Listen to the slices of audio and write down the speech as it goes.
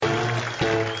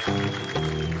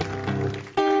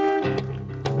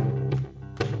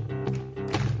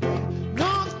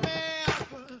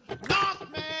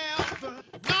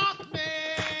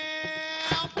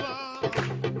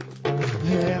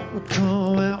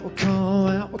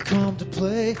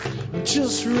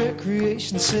Just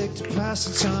recreation's sake to pass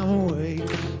the time away.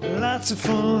 Lots of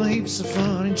fun, heaps of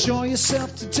fun, enjoy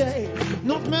yourself today.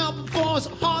 North Melbourne boys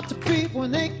are hard to beat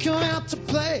when they come out to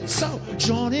play. So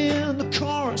join in the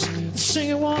chorus, sing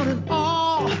it one and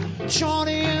all. Join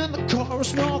in the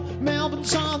chorus, North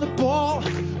Melbourne's on the ball.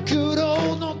 Good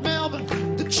old North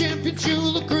Melbourne, the champions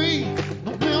you'll agree.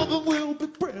 North Melbourne will be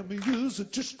premiers, so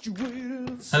just you wait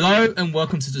and see. Hello and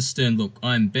welcome to The Stern Look.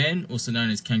 I'm Ben, also known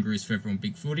as Kangaroos Forever on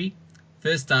Big Footy.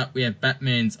 First up, we have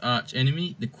Batman's arch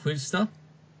enemy, the Quivster.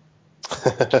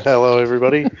 Hello,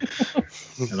 everybody.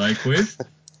 Hello, Quiv.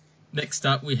 Next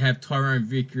up, we have Tyrone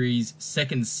Vickery's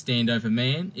second standover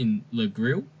man in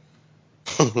LeGrille.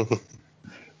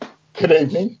 Good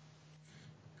evening.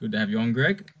 Good to have you on,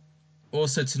 Greg.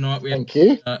 Also tonight, we Thank have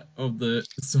you. Of the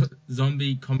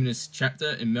Zombie Communist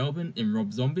chapter in Melbourne, in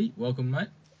Robzombie. Welcome, mate.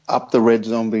 Up the red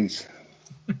zombies.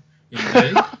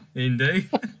 Indeed. Indeed.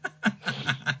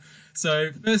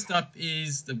 So, first up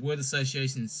is the word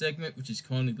association segment, which is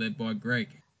kindly led by Greg.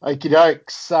 Okie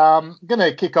dokes. I'm going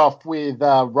to kick off with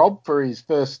Rob for his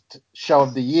first show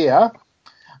of the year.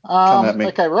 Come at me.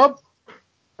 Okay, Rob.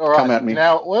 All right. Come at me.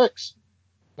 Now it works.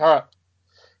 All right.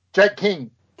 Jake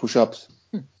King. Push-ups.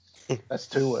 That's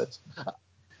 2 words.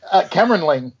 Cameron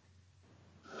Ling.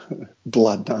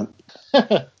 Blood nut.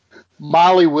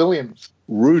 Marley Williams.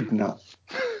 Rude nut.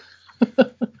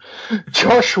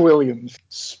 Josh Williams.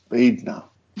 Speed nut.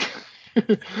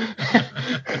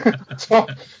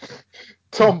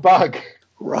 Tom Bug.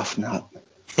 Rough nut.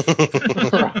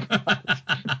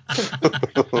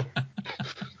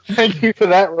 Thank you for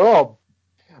that, Rob.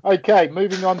 Okay,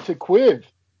 moving on to Quiv.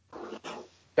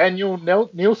 Daniel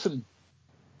Nielsen.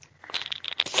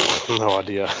 No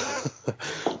idea.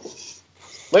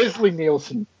 Leslie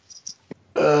Nielsen.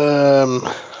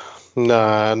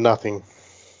 Nah, nothing.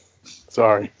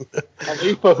 Sorry.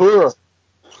 Anifa Hura.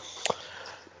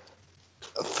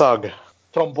 Thug.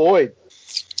 Tom Boyd.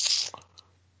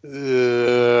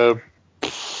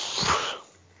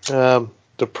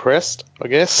 Depressed, I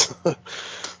guess.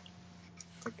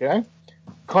 Okay.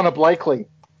 Connor Blakely.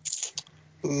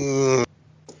 No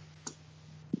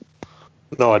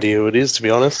idea who it is, to be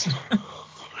honest. It's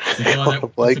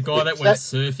the guy that went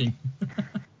surfing.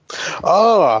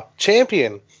 Oh,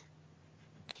 champion.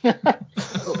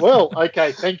 Well,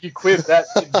 okay. Thank you, Quiv.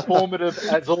 That's informative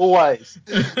as always.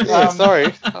 Yeah, sorry.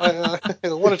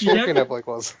 What a champion that bloke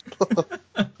was.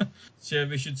 Sure,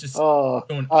 we should just go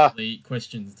on the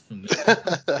questions from there.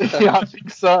 Yeah, I think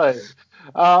so.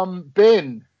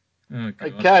 Ben. Oh,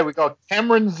 Okay, we got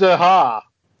Cameron Zurhaar.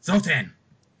 Zoltan.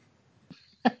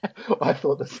 I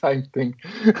thought the same thing.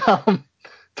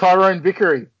 Tyrone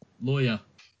Vickery. Lawyer.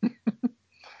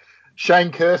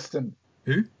 Shane Kirsten.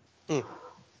 Who?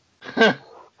 I'm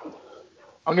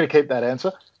going to keep that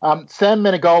answer. Sam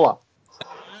Menegola.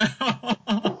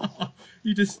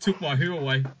 You just took my who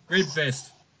away. Red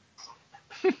vest.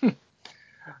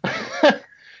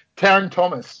 Taryn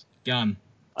Thomas. Gun.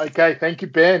 Okay, thank you,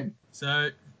 Ben. So,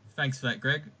 thanks for that,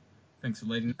 Greg. Thanks for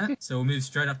leading that. So we'll move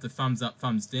straight up to thumbs up,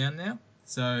 thumbs down now.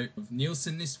 So,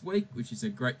 Nielsen this week, which is a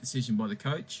great decision by the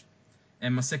coach.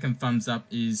 And my second thumbs up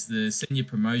is the senior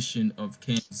promotion of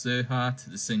Cam Zurhaar to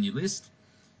the senior list.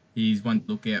 He's one to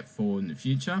look out for in the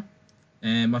future.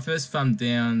 And my first thumb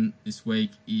down this week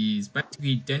is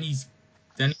basically Danny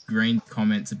Green's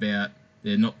comments about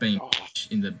there not being much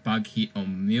in the bug hit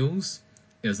on Mills.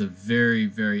 It was a very,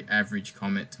 very average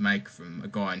comment to make from a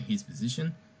guy in his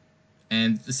position.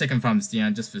 And the second thumbs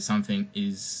down, just for something,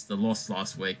 is the loss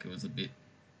last week. It was a bit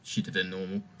shitter than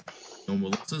normal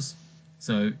losses.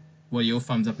 So, what are your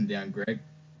thumbs up and down, Greg?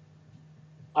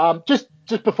 Just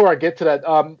before I get to that,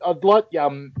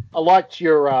 I liked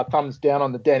your thumbs down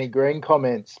on the Danny Green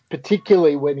comments,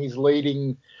 particularly when he's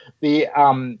leading the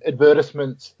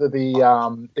advertisements for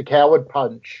the Coward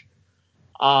Punch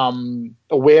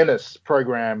awareness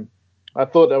program. I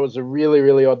thought that was a really,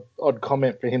 really odd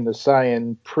comment for him to say,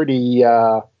 and pretty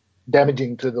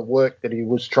damaging to the work that he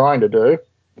was trying to do.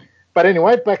 But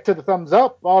anyway, back to the thumbs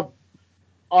up.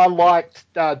 I liked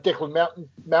Declan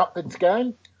Mountford's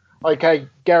game. Okay,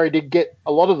 Gary did get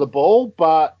a lot of the ball,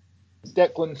 but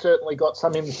Declan certainly got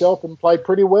some himself and played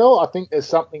pretty well. I think there's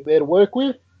something there to work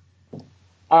with.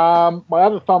 My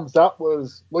other thumbs up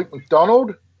was Luke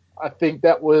McDonald. I think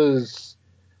that was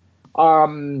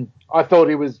I thought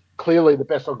he was clearly the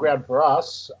best on ground for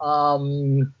us.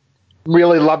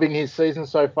 Really loving his season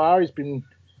so far. He's been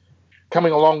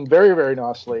coming along very, very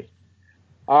nicely.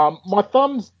 My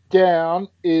thumbs down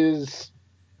is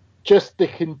just the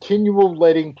continual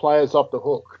letting players off the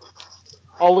hook.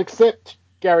 I'll accept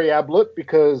Gary Ablett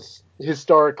because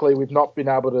historically we've not been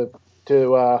able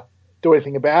to do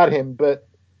anything about him. But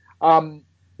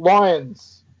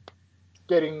Lions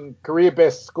getting career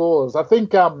best scores. I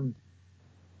think there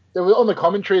was on the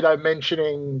commentary they were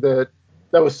mentioning that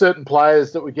there were certain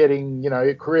players that were getting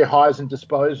career highs in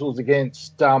disposals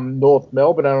against North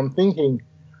Melbourne, and I'm thinking,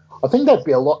 I think that'd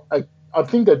be I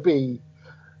think that'd be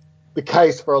the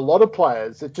case for a lot of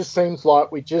players. It just seems like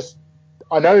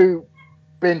I know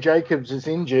Ben Jacobs is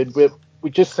injured, but we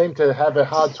just seem to have a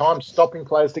hard time stopping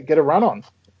players that get a run on.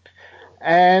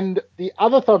 And the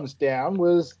other thumbs down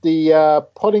was the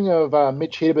potting of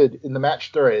Mitch Hibbard in the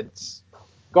match threads.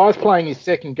 Guy's playing his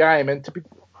second game, and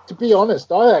to be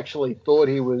honest, I actually thought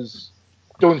he was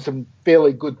doing some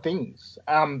fairly good things.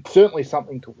 Certainly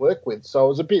something to work with. So I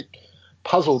was a bit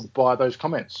puzzled by those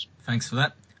comments. Thanks for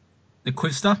that. The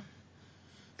Quivster?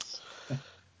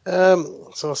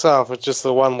 So I'll start off with just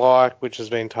the one like, which has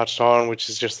been touched on, which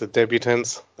is just the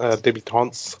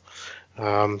debutantes.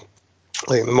 I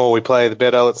think the more we play, the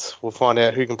better. We'll find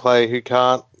out who can play, who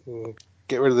can't.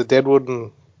 Get rid of the deadwood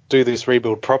and do this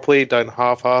rebuild properly. Don't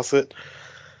half-ass it.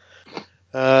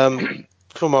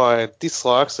 For my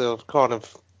dislikes, I've kind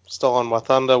of stolen my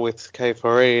thunder with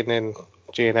Quivorir, and then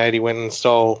G80 went and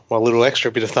stole my little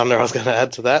extra bit of thunder I was going to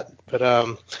add to that. But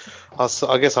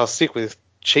I guess I'll stick with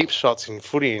cheap shots in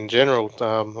footy in general.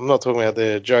 I'm not talking about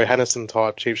the Joe Hannison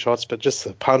type cheap shots, but just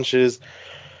the punches.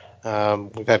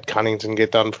 We've had Cunnington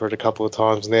get done for it a couple of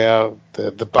times now.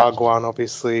 The bug one,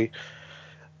 obviously.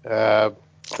 The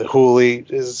Hooley,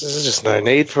 there's just no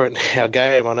need for it in our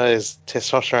game. I know his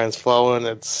testosterone's flowing,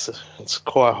 it's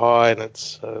quite high, and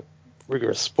it's a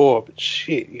rigorous sport, but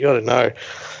shit, you got to know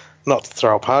not to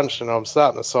throw a punch. And I'm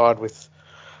starting to side with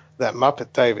that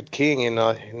Muppet David King,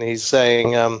 and he's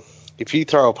saying if you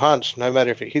throw a punch, no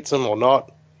matter if it hits him or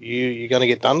not, you're going to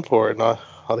get done for it, and I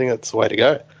think that's the way to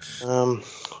go.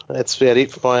 That's about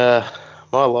it for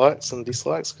my likes and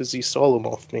dislikes, because you stole them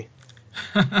off me.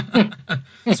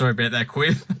 Sorry about that,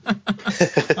 Quiv.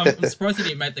 I'm surprised he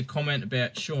didn't make the comment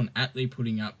about Sean Atlee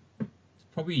putting up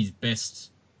probably his best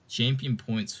champion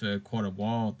points for quite a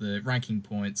while. The ranking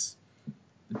points,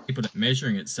 the people that are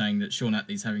measuring it saying that Sean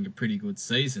Atlee's having a pretty good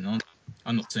season.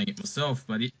 I'm not seeing it myself,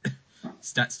 but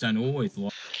stats don't always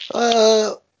lie.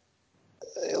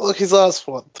 Look, his last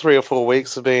 3 or 4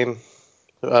 weeks have been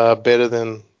better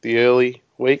than the early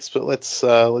weeks, but let's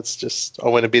just, I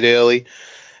went a bit early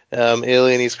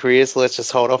in his career, so let's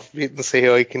just hold off a bit and see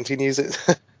how he continues it.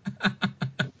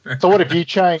 So what have you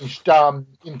changed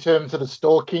in terms of the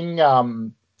stalking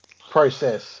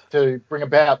process to bring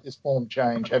about this form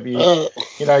change? Have you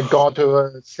gone to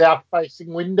a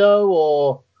south-facing window,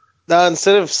 or? No,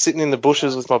 instead of sitting in the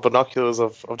bushes with my binoculars,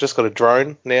 I've just got a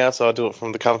drone now, so I do it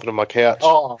from the comfort of my couch.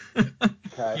 Oh,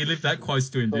 okay. You live that close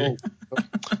to him, do you?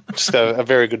 Just a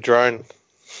very good drone.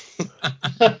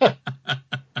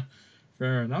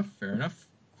 Fair enough.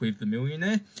 Quiv the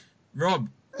millionaire. Rob.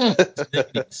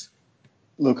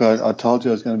 Look, I told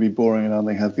you I was going to be boring and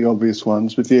only have the obvious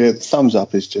ones. But yeah, thumbs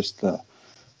up is just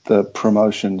the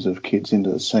promotions of kids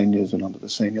into the seniors and onto the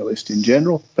senior list in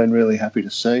general. Been really happy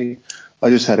to see. I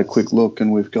just had a quick look,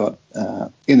 and we've got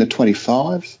in the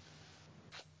 25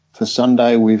 for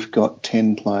Sunday, we've got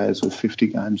 10 players with 50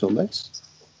 games or less.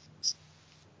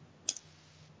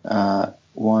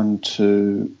 1,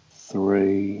 2,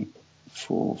 3,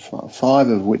 4, 5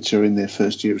 of which are in their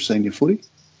first year of senior footy.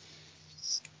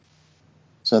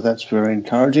 So that's very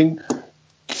encouraging.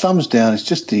 Thumbs down is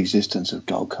just the existence of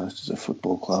Gold Coast as a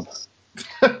football club.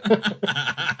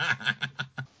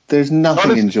 There's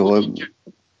nothing enjoyable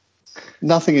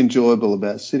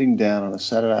about sitting down on a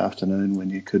Saturday afternoon when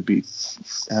you could be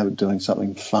doing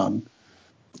something fun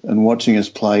and watching us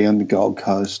play on the Gold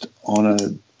Coast on a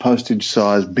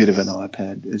postage-sized bit of an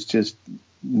iPad. It's just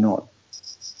not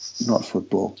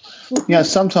football.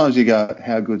 Sometimes you go,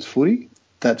 how good's footy?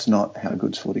 That's not how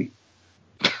good's footy.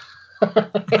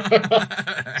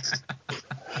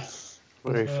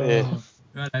 Very fair.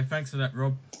 Right, thanks for that,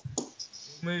 Rob.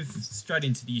 We'll move straight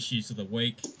into the issues of the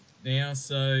week now.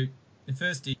 So the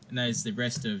first is the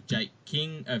arrest of Jake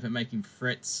King over making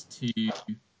threats to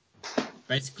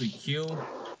basically kill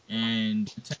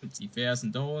and attempt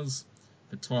 $1,000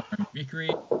 for Tyrone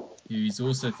Vickery, who's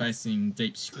also facing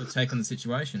deep take on the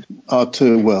situation. Oh,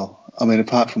 too well. I mean,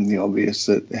 apart from the obvious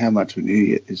that how much of an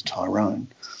idiot is Tyrone.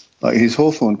 Like, his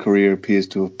Hawthorn career appears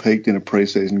to have peaked in a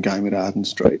pre-season game at Arden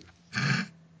Street.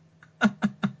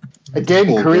 Again,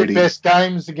 career Already. best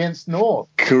games against North.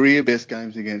 Career best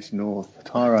games against North.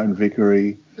 Tyrone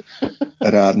Vickery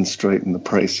at Arden Street in the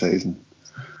pre-season.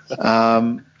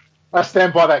 I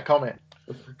stand by that comment.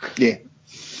 Yeah.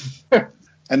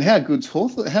 And how good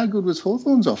was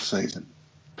Hawthorn's off-season?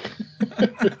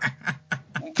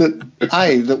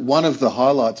 that one of the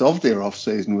highlights of their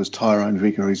off-season was Tyrone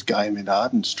Vickery's game in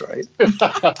Arden Street.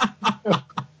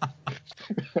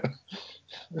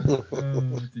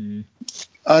 Oh, dear.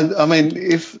 I mean,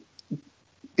 if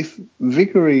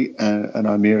Vickery and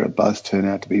O'Meara both turn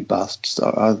out to be busts,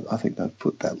 I think they've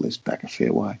put that list back a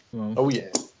fair way. Well, Oh yeah.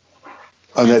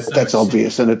 And that's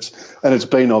obvious, and it's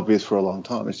been obvious for a long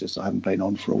time. It's just I haven't been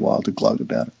on for a while to gloat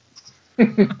about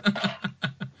it.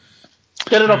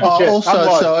 Get it off your chest.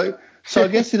 Also, so I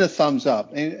guess in a thumbs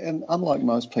up, and unlike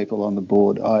most people on the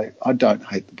board, I don't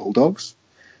hate the Bulldogs.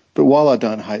 But while I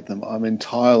don't hate them, I'm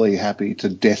entirely happy to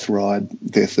death ride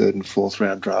their 3rd and 4th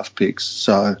round draft picks.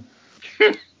 So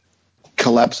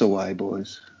collapse away,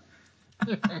 boys.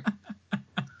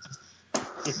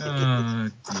 Oh,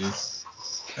 dear.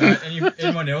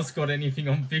 Anyone else got anything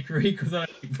on Vickery? Because I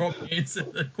think Rob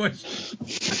answered the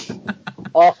question.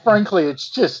 Oh, frankly,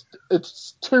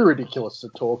 it's too ridiculous to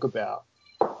talk about.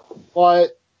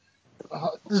 Like,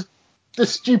 the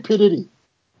stupidity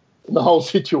in the whole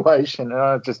situation. And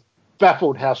I'm just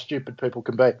baffled how stupid people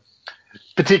can be,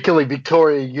 particularly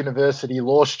Victoria University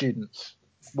law students.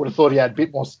 Would have thought he had a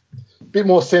bit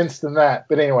more sense than that.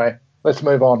 But anyway, let's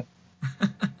move on.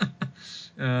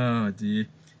 Oh, dear.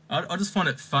 I just find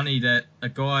it funny that a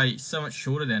guy so much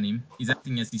shorter than him is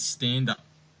acting as his stand-up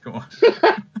guy.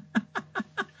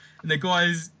 And the guy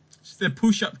is just a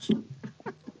push-up kid.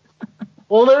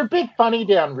 Well, they're a bit funny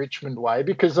down Richmond way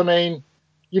because, I mean,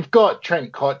 you've got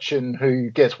Trent Cotchin who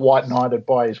gets white-knighted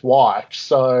by his wife.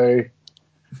 So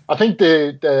I think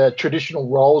the traditional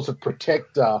roles of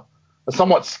protector are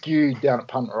somewhat skewed down at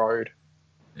Punt Road.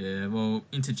 Yeah, well,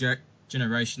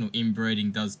 intergenerational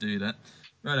inbreeding does do that.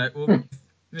 Righto, we'll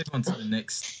move on to the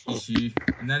next issue,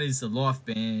 and that is the life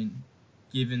ban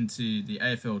given to the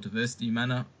AFL diversity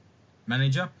manager.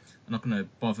 I'm not going to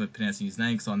bother pronouncing his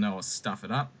name because I know I'll stuff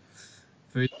it up.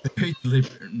 For his very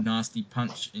deliberate and nasty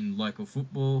punch in local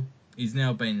football, he's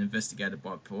now being investigated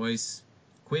by police.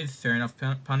 Quiv, fair enough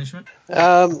punishment?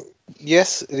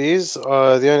 Yes, it is.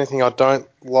 The only thing I don't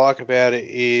like about it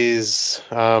is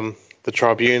the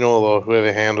tribunal or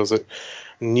whoever handles it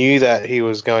knew that he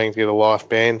was going to get a life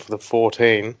ban for the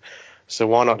 14, so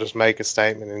why not just make a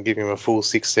statement and give him a full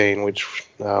 16, which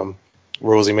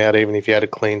rules him out even if he had a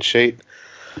clean sheet.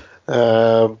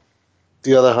 The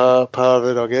other part of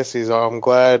it, I guess, is I'm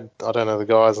glad, I don't know the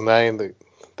guy's name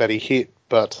that he hit,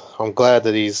 but I'm glad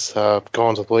that he's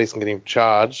gone to the police and get him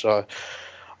charged.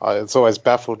 It's always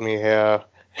baffled me how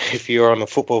if you're on the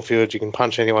football field you can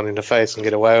punch anyone in the face and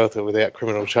get away with it without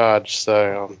criminal charge.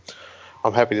 So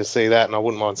I'm happy to see that, and I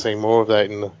wouldn't mind seeing more of that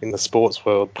in the sports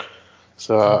world.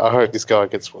 So I hope this guy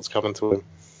gets what's coming to him.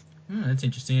 Oh, that's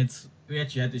interesting. We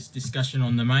actually had this discussion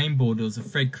on the main board. There was a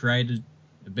thread created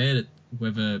about it,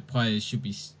 whether players should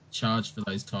be charged for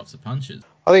those types of punches.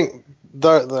 I think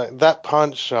that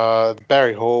punch,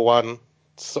 Barry Hall one,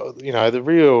 so, the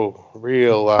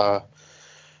real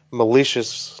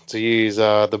malicious, to use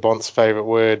the Bont's favourite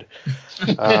word,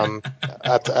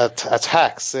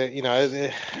 attacks. And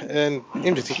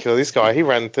in particular, this guy, he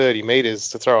ran 30 metres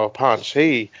to throw a punch.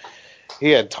 He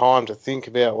had time to think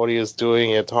about what he was doing.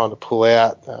 He had time to pull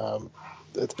out.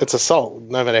 It's assault,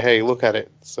 no matter how you look at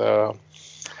it. So,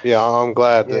 yeah, I'm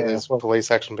glad that there's police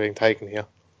action being taken here.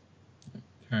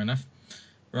 Fair enough.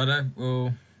 Righto,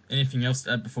 well, anything else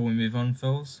to add before we move on,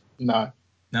 fellas? No.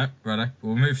 No, righto.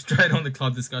 We'll move straight on to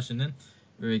club discussion then.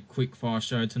 Very quick fire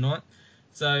show tonight.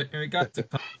 So, in regard to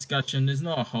club discussion, there's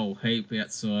not a whole heap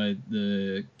outside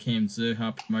the Cam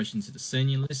Zurhaar promotion to the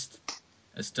senior list,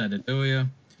 as stated earlier.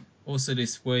 Also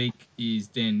this week is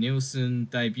Dan Nielsen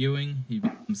debuting. He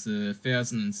becomes the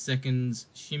 1,002nd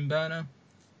Shimbaner.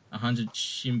 100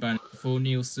 Shimbaner before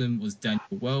Nielsen was Daniel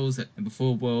Wells, and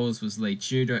before Wells was Lee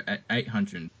Tudor at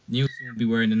 800. Nielsen will be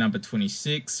wearing the number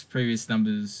 26. Previous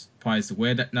players to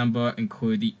wear that number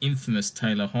include the infamous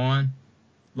Taylor Hine,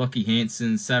 Lockie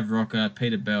Hansen, Sav Rocker,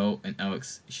 Peter Bell, and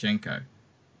Alex Shenko.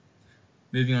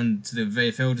 Moving on to the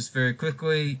VFL just very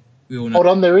quickly. Hold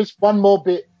on, there is one more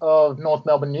bit of North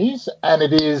Melbourne news, and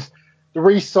it is the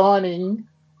re-signing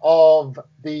of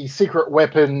the secret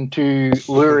weapon to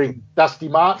luring Dusty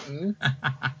Martin,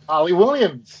 Harley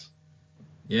Williams.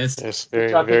 Yes,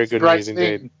 very, very good news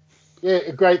indeed. Yeah,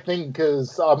 a great thing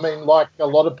because, I mean, like a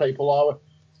lot of people,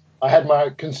 I had my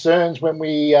concerns when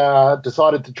we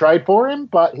decided to trade for him,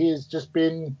 but he has just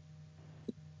been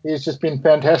he's just been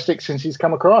fantastic since he's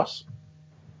come across.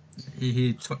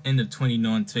 He end of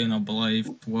 2019, I believe,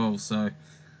 well, so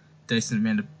decent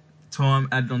amount of time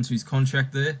added onto his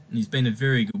contract there, and he's been a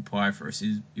very good player for us.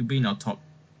 He'll be in our top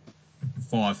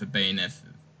 5 for BNF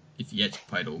if he actually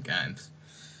played all games.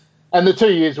 And the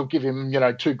 2 years will give him,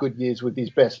 2 good years with his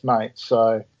best mates,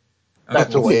 so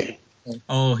that's all. Yeah.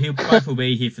 Oh, both will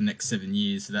be here for the next 7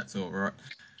 years, so that's all right.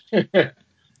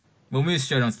 We'll move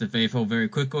straight on to the VFL very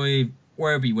quickly.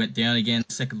 Werribee went down again,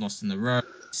 second loss in the row.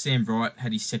 Sam Wright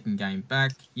had his second game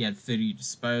back. He had 30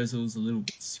 disposals, a little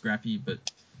bit scrappy, but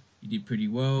he did pretty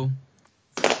well.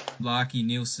 Larkey,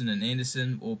 Nielsen and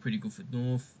Anderson, all pretty good for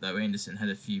North, though Anderson had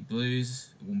a few blues.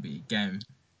 It wouldn't be a game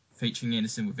featuring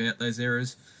Anderson without those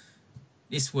errors.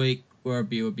 This week,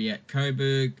 Werribee will be at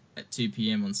Coburg at 2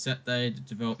 p.m. on Saturday, the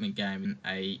development game in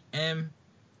AM.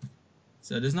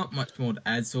 So there's not much more to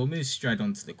add, so we'll move straight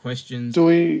on to the questions. Do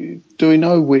we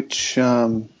know which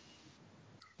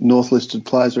North listed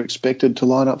players are expected to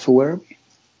line up for Werribee?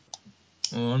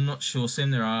 Well, I'm not sure.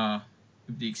 Sam, there are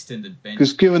with the extended bench.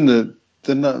 Because given the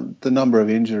number of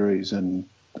injuries and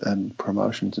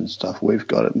promotions and stuff we've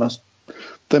got,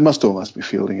 they must almost be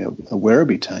fielding a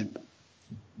Werribee team.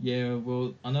 Yeah,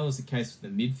 well, I know it was the case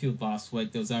with the midfield last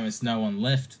week. There was almost no one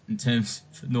left in terms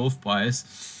of North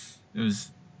players. It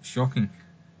was shocking.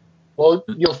 Well,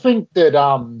 you'll think that,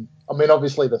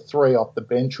 obviously the 3 off the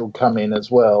bench will come in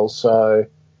as well. So,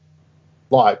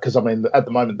 because, at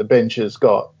the moment the bench has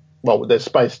got, there's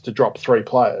space to drop 3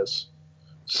 players.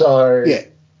 So, yeah.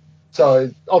 So,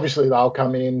 obviously they'll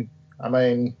come in. I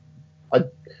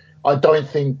don't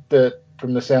think that,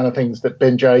 from the sound of things, that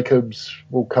Ben Jacobs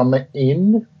will come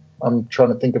in. I'm trying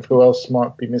to think of who else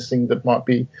might be missing that might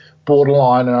be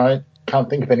borderline, and I can't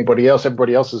think of anybody else.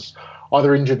 Everybody else is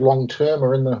either injured long term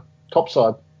or in the top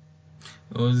side.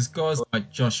 Well, there's guys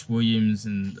like Josh Williams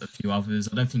and a few others.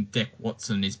 I don't think Deck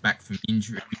Watson is back from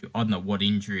injury. I don't know what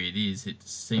injury it is. It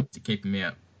seems to keep him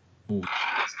out.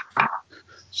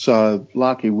 So,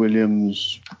 Larky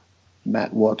Williams,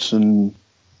 Matt Watson...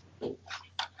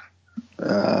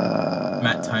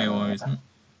 Matt Taylor, isn't it?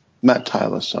 Matt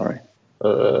Taylor, sorry.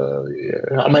 Yeah.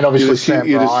 Obviously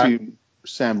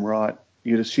Sam Wright.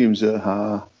 You'd assume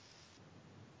Zurhaar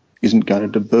isn't going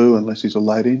to debut unless he's a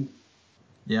late in.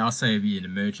 Yeah, I'll say it'd be an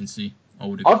emergency.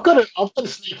 I've got a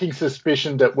sneaking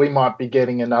suspicion that we might be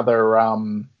getting another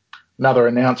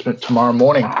announcement tomorrow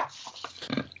morning.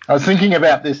 I was thinking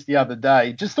about this the other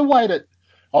day, just the way that...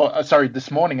 this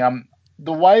morning.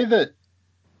 The way that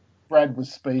Brad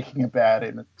was speaking about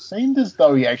him, it seemed as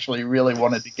though he actually really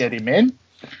wanted to get him in.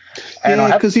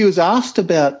 And because he was asked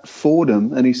about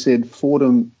Fordham, and he said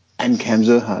Fordham and Cam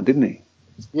Zurhaar, didn't he?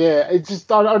 Yeah, it's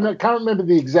just I can't remember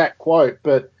the exact quote,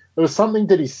 but there was something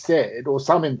that he said or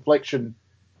some inflection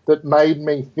that made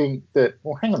me think that,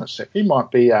 well, hang on a sec, he might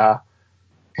be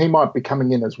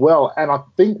coming in as well. And I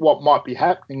think what might be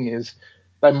happening is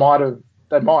they might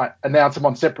announce him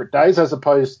on separate days as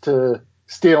opposed to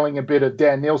stealing a bit of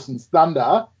Dan Nielsen's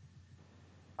thunder,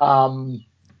 from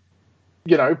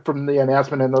the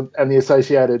announcement and the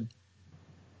associated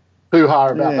hoo-ha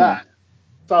about that.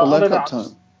 So well, I don't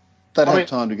know. They'd have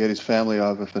time to get his family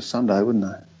over for Sunday, wouldn't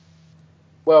they?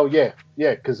 Well, yeah,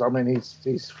 because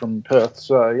he's from Perth,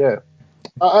 so yeah.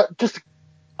 I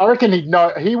reckon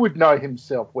he would know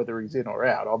himself whether he's in or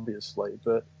out, obviously,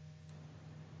 but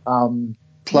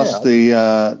plus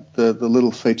the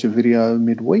little feature video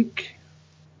midweek.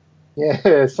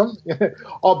 Yeah,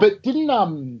 but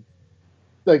didn't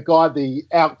the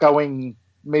outgoing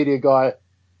media guy,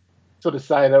 sort of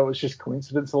say that it was just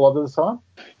coincidence a lot of the time?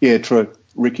 Yeah, true.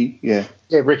 Ricky, yeah.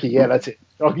 Yeah, Ricky, yeah, that's it.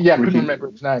 Oh, yeah, I couldn't remember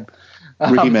his name.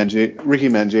 Ricky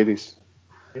Mangidis.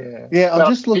 Yeah. Yeah, I'm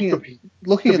just looking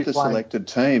at the selected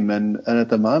team, and at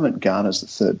the moment, Garner's the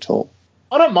third tall.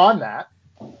 I don't mind that.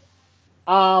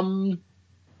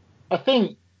 I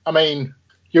think,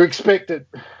 you're expected,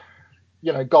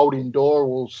 Gold Indoor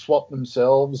will swap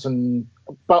themselves,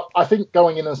 but I think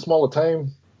going in a smaller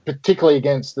team, particularly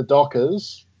against the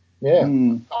Dockers, I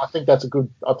think that's a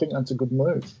good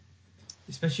move.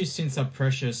 Especially since our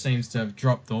pressure seems to have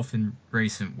dropped off in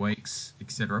recent weeks,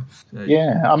 etc. So, go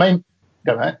on.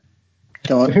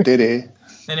 Go on, dead air.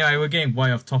 Anyway, we're getting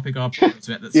way off topic. I apologize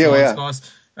about that silence,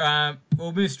 guys.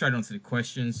 We'll move straight on to the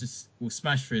questions. We'll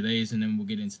smash through these and then we'll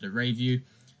get into the review.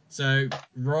 So,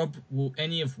 Rob, will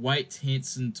any of Waite,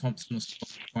 Hanson, Thompson, or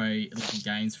Swallow play 11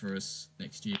 games for us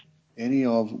next year? Any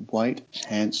of Waite,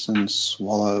 Hanson,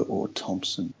 Swallow, or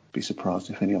Thompson? Be surprised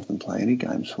if any of them play any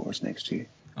games for us next year.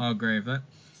 I agree with that.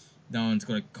 No one's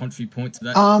got a contrary point to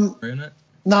that.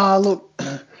 No, look,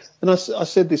 and I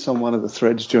said this on one of the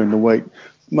threads during the week.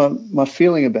 my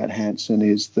feeling about Hansen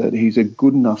is that he's a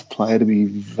good enough player to be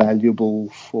valuable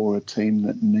for a team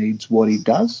that needs what he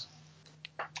does.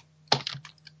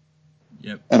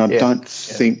 Yep. And I don't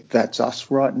think that's us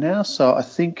right now. So I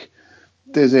think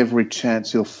there's every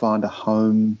chance he'll find a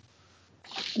home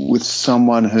with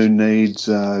someone who needs,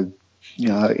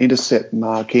 intercept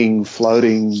marking,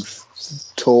 floating,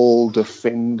 tall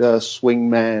defender,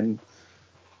 swingman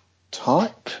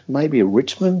type. Maybe a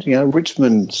Richmond.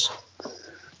 Richmond's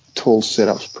tall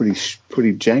setup's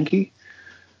pretty janky.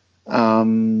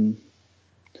 So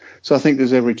I think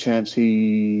there's every chance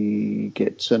he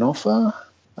gets an offer.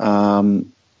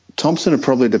 Thompson, it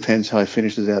probably depends how he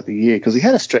finishes out the year, because he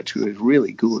had a stretch where he was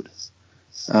really good.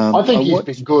 I think he's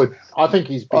been good. I think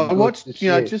he's been good watched, this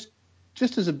year.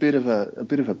 just as a bit of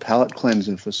a palate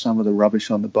cleanser for some of the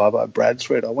rubbish on the Bye Brad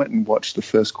thread, I went and watched the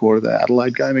first quarter of the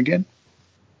Adelaide game again.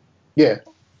 Yeah.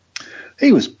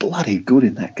 He was bloody good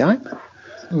in that game.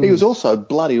 He was also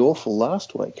bloody awful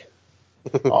last week.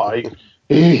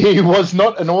 He was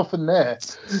not an orphan there.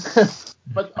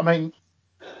 But I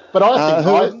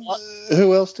think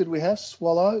who else did we have?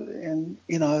 Swallow, and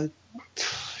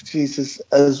Jesus.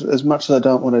 As much as I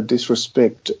don't want to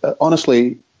disrespect,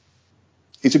 honestly,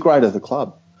 he's a great of the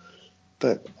club,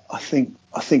 but I think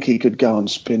he could go and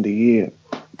spend a year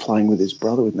playing with his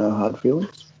brother with no hard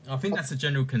feelings. I think that's a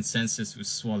general consensus with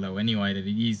Swallow anyway, that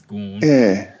he is gone.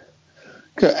 Yeah.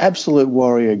 Absolute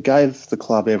warrior, gave the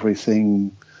club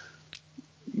everything,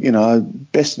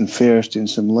 best and fairest in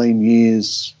some lean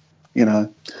years,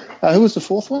 Who was the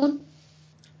fourth one?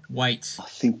 Waite. I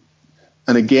think,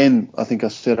 and again, I think I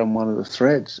said on one of the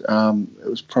threads, it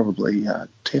was probably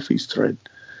Teffy's thread,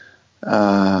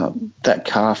 that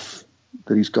calf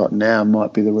that he's got now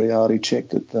might be the reality check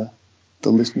that the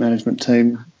list management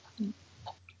team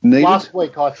needed. Last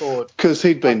week I thought, because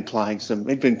he'd been playing some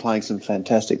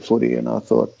fantastic footy, and I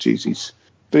thought, geez,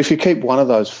 but if you keep one of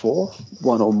those four,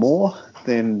 one or more,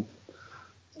 then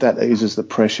that eases the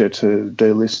pressure to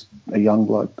delist a young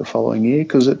bloke the following year,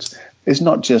 because it's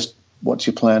not just what's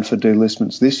your plan for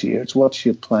delistments this year, it's what's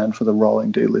your plan for the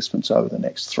rolling delistments over the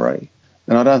next 3.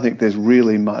 And I don't think there's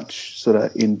really much sort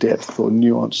of in-depth or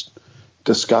nuanced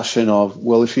discussion of,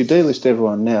 well, if you delist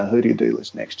everyone now, who do you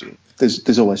delist next year?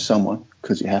 There's always someone,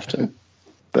 because you have to.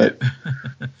 But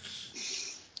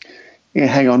you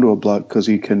hang on to a bloke because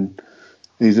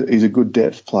he's a good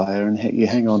depth player, and you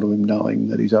hang on to him knowing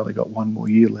that he's only got one more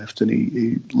year left, and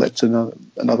he lets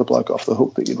another bloke off the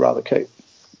hook that you'd rather keep.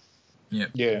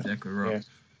 Yep, exactly right. Yeah.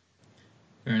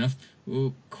 Fair enough.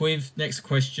 Well, Quiv, next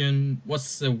question.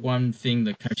 What's the one thing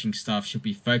the coaching staff should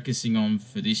be focusing on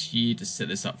for this year to set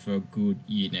this up for a good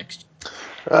year next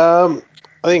year?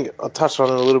 I think I touched on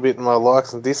it a little bit in my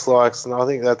likes and dislikes, and I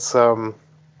think that's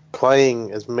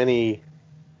playing as many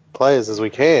players as we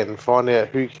can, find out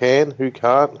who can, who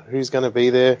can't, who's going to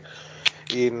be there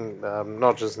in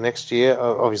not just next year.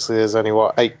 Obviously, there's only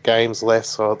 8 games left,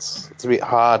 so it's a bit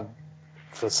hard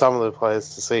for some of the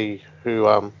players to see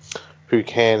who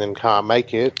can and can't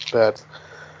make it. But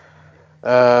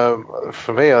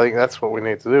for me, I think that's what we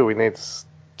need to do. We need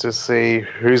to see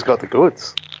who's got the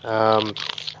goods,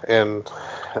 and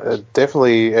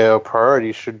definitely our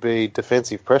priority should be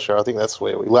defensive pressure. I think that's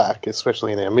where we lack,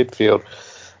 especially in our midfield.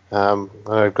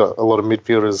 I've got a lot of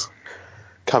midfielders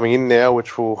coming in now,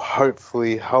 which will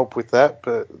hopefully help with that,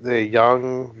 but they're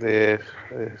young, they're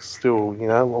still,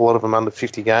 a lot of them under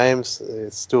 50 games,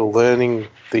 they're still learning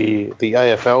the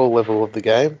AFL level of the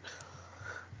game.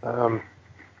 But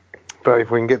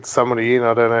if we can get somebody in,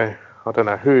 I don't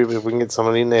know who, but if we can get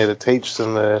someone in there to teach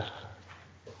them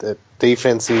the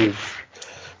defensive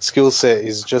skill set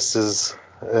is just as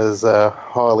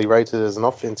highly rated as an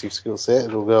offensive skill set,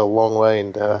 it'll go a long way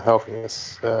in helping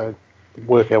us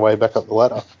work our way back up the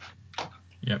ladder.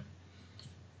 Yep.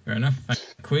 Fair enough.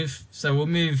 Quiv. So we'll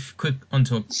move quick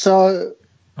onto a... So...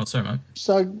 Oh, sorry, mate.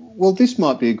 So, well, this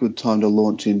might be a good time to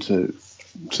launch into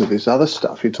this other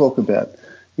stuff. You talk about,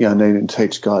 needing to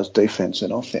teach guys defence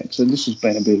and offence, and this has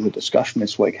been a bit of a discussion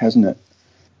this week, hasn't it,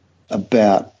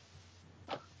 about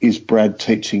is Brad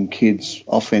teaching kids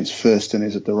offence first, and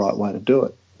is it the right way to do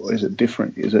it? Or is it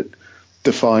different? Is it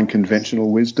defying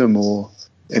conventional wisdom, or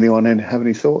anyone have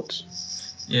any thoughts?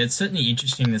 Yeah, it's certainly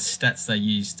interesting the stats they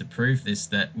use to prove this,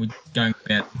 that we're going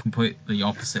about the completely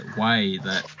opposite way,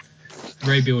 that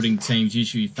rebuilding teams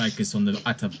usually focus on the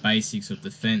utter basics of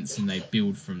defence and they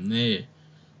build from there.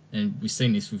 And we've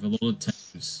seen this with a lot of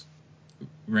teams,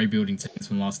 rebuilding teams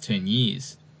from the last 10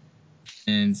 years.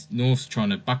 And North's trying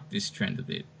to buck this trend a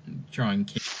bit and try and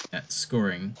keep that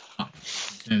scoring up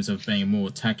in terms of being more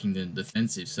attacking than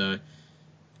defensive. So,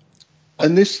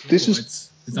 and this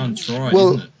is it's untried,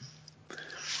 isn't it?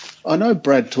 I know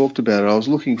Brad talked about it. I was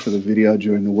looking for the video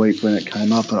during the week when it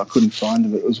came up and I couldn't find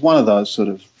it. It was one of those sort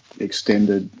of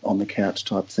extended on the couch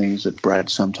type things that Brad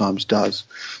sometimes does.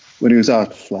 When he was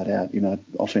asked flat out,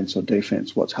 offense or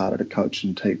defense, what's harder to coach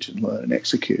and teach and learn and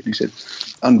execute? He said,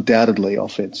 undoubtedly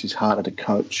offense is harder to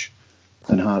coach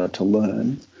and harder to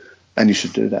learn, and you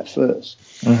should do that first.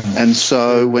 Mm-hmm. And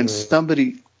so when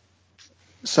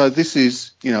so this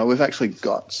is, we've actually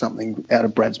got something out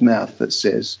of Brad's mouth that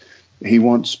says he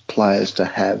wants players to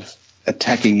have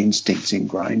attacking instincts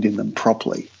ingrained in them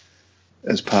properly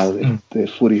as part of their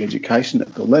footy education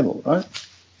at the level, right?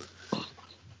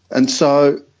 And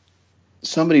so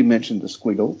somebody mentioned the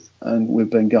squiggle, and we've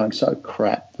been going so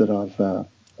crap that I've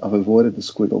avoided the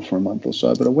squiggle for a month or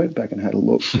so, but I went back and had a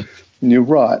look. And you're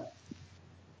right.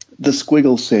 The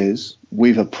squiggle says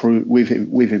we've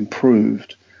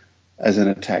improved as an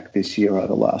attack this year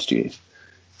over last year.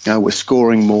 We're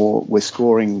scoring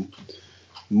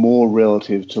more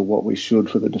relative to what we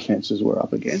should for the defences we're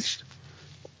up against.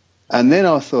 And then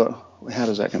I thought, how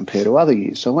does that compare to other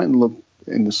years? So I went and looked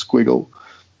in the squiggle,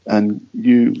 and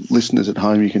you listeners at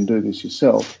home, you can do this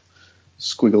yourself,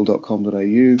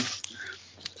 squiggle.com.au,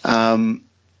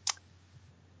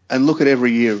 and look at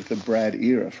every year of the Brad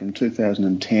era from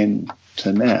 2010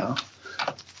 to now.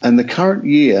 And the current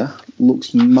year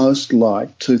looks most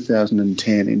like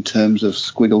 2010 in terms of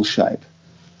squiggle shape.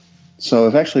 So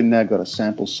I've actually now got a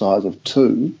sample size of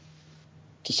 2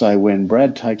 to say when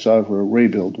Brad takes over a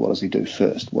rebuild, what does he do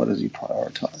first? What does he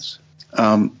prioritise?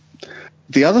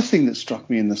 The other thing that struck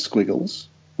me in the squiggles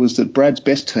was that Brad's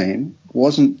best team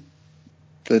wasn't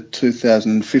the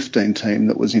 2015 team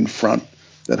that was in front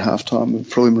at halftime of the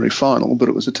preliminary final, but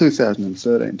it was a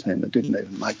 2013 team that didn't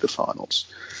even make the finals.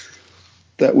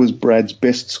 That was Brad's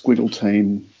best squiggle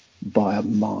team by a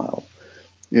mile.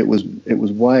 It was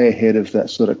way ahead of that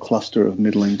sort of cluster of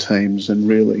middling teams and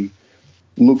really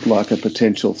looked like a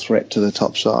potential threat to the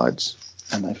top sides,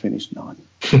 and they finished 9.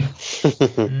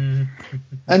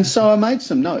 And so I made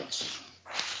some notes.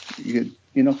 You're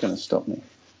not going to stop me.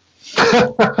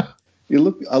 I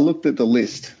looked at the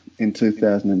list in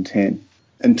 2010.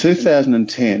 In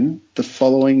 2010, the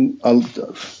following, I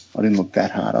didn't look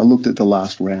that hard. I looked at the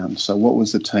last round. So what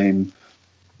was the team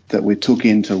that we took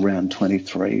into round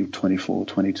 23, 24,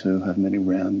 22, however many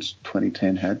rounds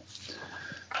 2010 had?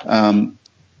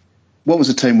 What was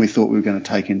the team we thought we were going to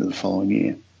take into the following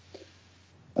year?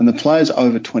 And the players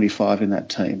over 25 in that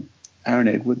team, Aaron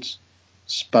Edwards,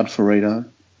 Spud Ferrito,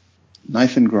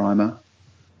 Nathan Grimer,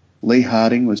 Lee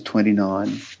Harding was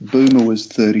 29, Boomer was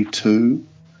 32,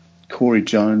 Corey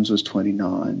Jones was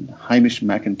 29, Hamish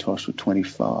McIntosh was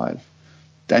 25,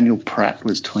 Daniel Pratt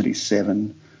was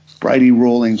 27, Brady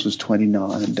Rawlings was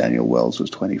 29, and Daniel Wells was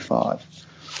 25.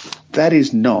 That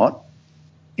is not,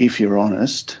 if you're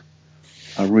honest,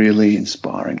 a really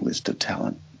inspiring list of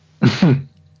talent.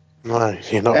 No,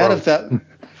 you're not wrong.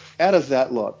 Out of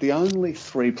that lot, the only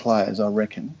 3 players, I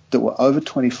reckon, that were over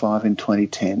 25 in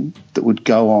 2010 that would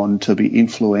go on to be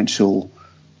influential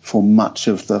for much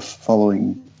of the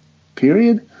following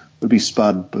period would be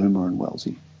Spud, Boomer and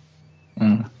Wellesley.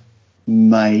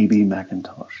 Maybe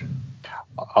McIntosh.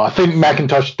 I think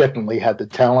McIntosh definitely had the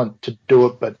talent to do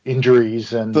it, but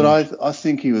injuries and... But I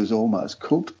think he was almost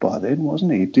cooked by then,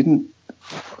 wasn't he? Didn't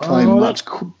play much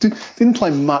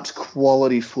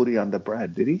quality footy under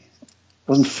Brad, did he?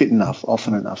 Wasn't fit enough,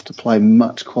 often enough to play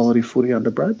much quality footy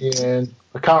under Brad. Yeah,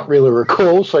 I can't really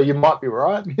recall, so you might be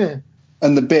right. Yeah.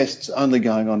 And the best, only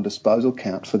going on disposal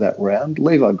count for that round,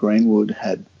 Levi Greenwood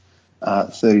had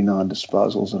 39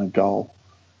 disposals and a goal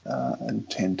and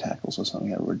 10 tackles or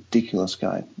something. A ridiculous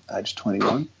game, aged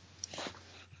 21.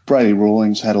 Brady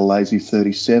Rawlings had a lazy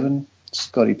 37.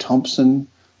 Scotty Thompson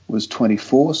was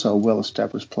 24, so a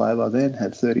well-established player by then,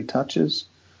 had 30 touches.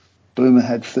 Boomer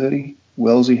had 30.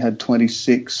 Wellesley had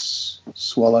 26.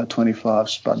 Swallow 25.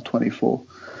 Spud 24.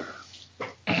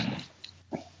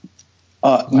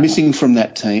 Missing from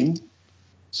that team,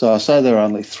 so I say there are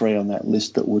only 3 on that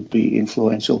list that would be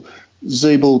influential.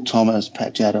 Zeeble, Thomas,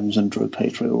 Patch Adams and Drew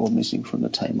Petrie are all missing from the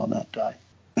team on that day.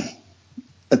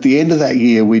 At the end of that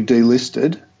year, we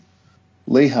delisted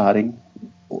Lee Harding,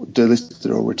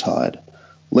 delisted or retired,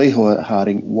 Lee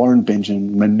Harding, Warren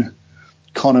Benjamin,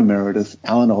 Connor Meredith,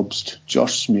 Alan Obst,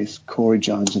 Josh Smith, Corey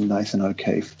Jones and Nathan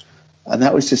O'Keefe. And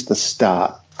that was just the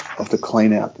start of the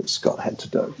clean-out that Scott had to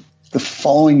do. The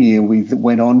following year, we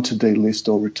went on to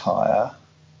delist or retire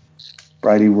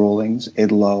Brady Rawlings,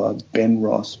 Ed Lower, Ben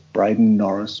Ross, Braden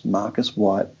Norris, Marcus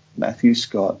White, Matthew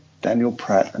Scott, Daniel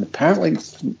Pratt, and apparently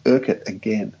Urquhart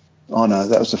again. Oh, no,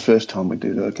 that was the first time we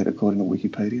did Urquhart, according to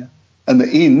Wikipedia. And the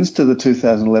ins to the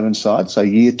 2011 side, so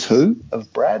year 2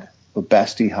 of Brad, a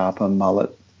Basti Harper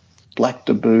mullet, black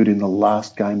debut in the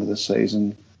last game of the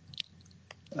season.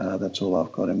 That's all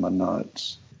I've got in my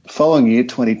notes. The following year,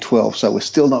 2012, so we're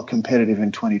still not competitive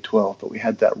in 2012, but we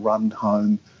had that run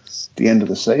home at the end of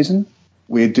the season.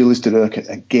 We had delisted Urquhart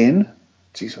again.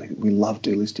 Jeez, we love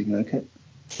delisting Urquhart.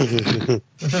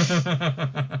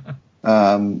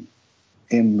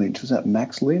 M. Lynch. Was that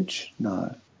Max Lynch?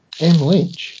 No. M.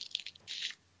 Lynch.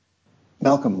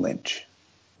 Malcolm Lynch.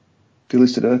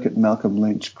 Delisted Urquhart, Malcolm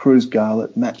Lynch, Cruz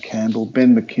Garlett, Matt Campbell,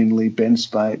 Ben McKinley, Ben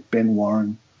Spate, Ben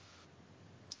Warren.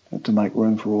 Had to make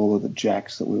room for all of the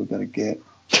jacks that we were going to get.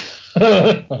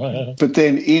 But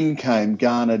then in came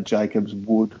Garner, Jacobs,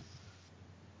 Wood.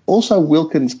 Also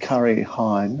Wilkins, Curry,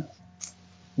 Hine,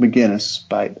 McGuinness,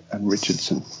 Spate and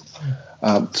Richardson.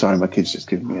 Sorry, my kid's just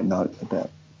giving me a note about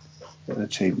an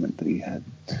achievement that he had.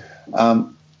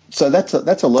 So that's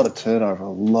a lot of turnover, a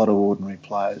lot of ordinary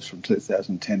players from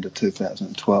 2010 to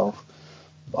 2012.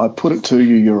 I put it to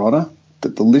you, Your Honour,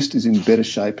 that the list is in better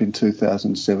shape in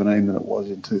 2017 than it was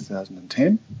in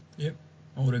 2010. Yep,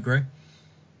 I would agree.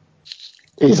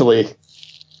 Easily.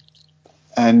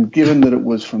 And given that it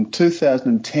was from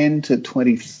 2010 to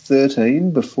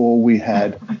 2013 before we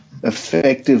had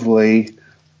effectively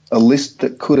a list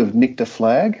that could have nicked a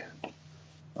flag,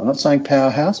 I'm not saying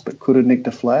powerhouse, but could have nicked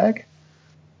a flag.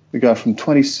 We go from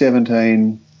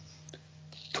 2017,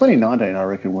 2019, I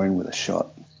reckon we're in with a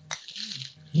shot.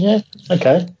 Yeah,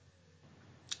 okay.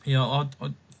 Yeah,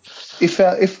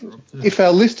 If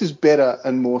our list is better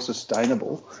and more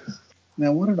sustainable.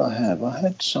 Now, what did I have? I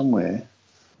had somewhere.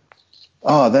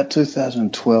 Oh, that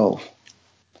 2012.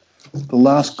 The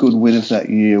last good win of that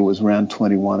year was round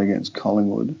 21 against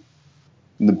Collingwood.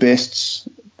 And the bests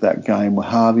that game were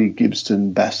Harvey,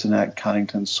 Gibston, Bastanak,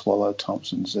 Cunnington, Swallow,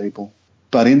 Thompson, Zeeble.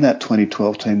 But in that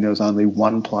 2012 team, there was only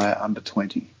one player under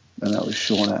 20, and that was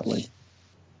Sean Atley.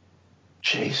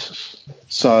 Jesus.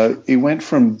 So he went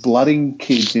from blooding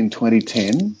kids in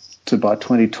 2010 to by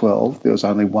 2012, there was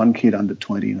only one kid under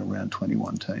 20 in a round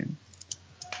 21 team.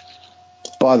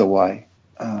 By the way,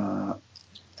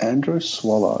 Andrew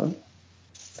Swallow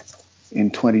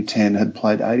in 2010 had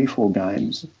played 84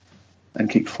 games and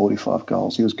kicked 45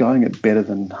 goals. He was going at better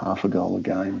than half a goal a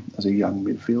game as a young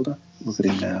midfielder. Look at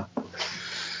him now.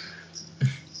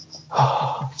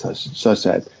 So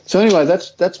sad. So anyway,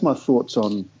 that's my thoughts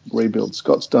on rebuild.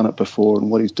 Scott's done it before,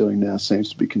 and what he's doing now seems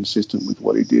to be consistent with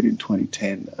what he did in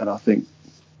 2010. And I think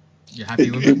you're happy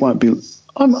with it won't be.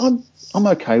 I'm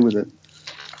okay with it.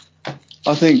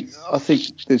 I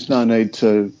think there's no need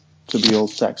to be all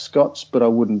sack Scots, but I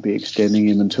wouldn't be extending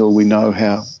him until we know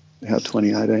how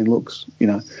 2018 looks.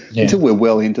 Until we're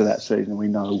well into that season, we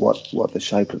know what the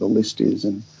shape of the list is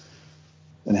and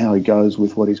how he goes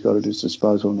with what he's got at his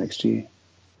disposal next year.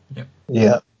 Yep.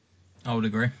 Yeah. I would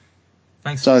agree.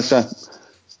 Thanks. So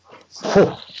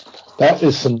that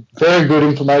is some very good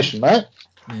information, mate.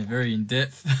 Yeah, very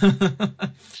in-depth.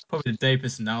 Probably the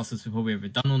deepest analysis we've probably ever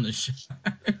done on this show.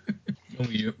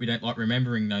 Normally we don't like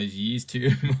remembering those years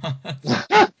too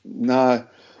much. No.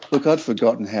 Look, I'd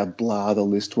forgotten how blah the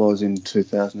list was in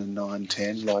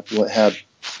 2009-10, like how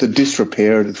the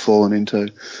disrepair it had fallen into.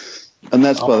 And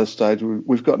that's by the stage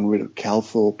we've gotten rid of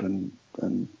Calthorpe and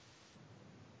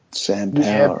Sam Power.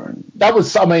 Yeah, and that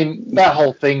was, that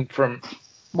whole thing from,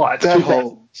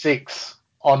 2006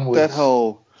 onwards. That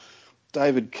whole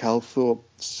David Calthorpe,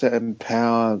 Sam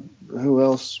Power, who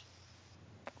else?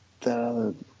 That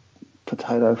other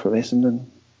potato from Essendon.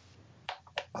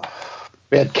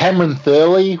 We had Cameron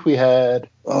Thurley. We had...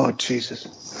 Oh,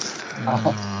 Jesus.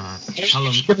 Callum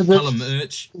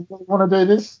Urch. You want to do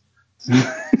this?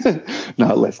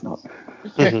 No, let's not.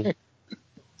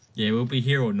 Yeah, we'll be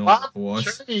here or not.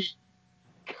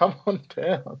 Come on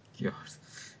down. God.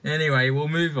 Anyway, we'll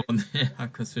move on there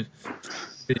because we've a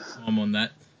bit of time on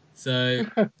that. So,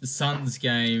 the Suns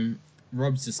game,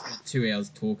 Rob's just got 2 hours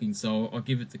talking, so I'll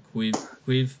give it to Quiv.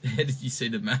 Quiv, how did you see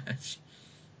the match?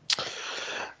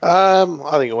 I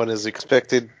think it went as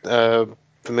expected. For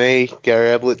me,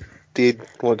 Gary Ablett did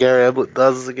what Gary Ablett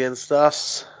does against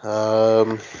us.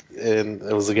 And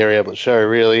it was the Gary Ablett show,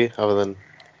 really, other than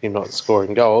him not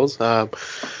scoring goals.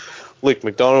 Luke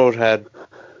McDonald had,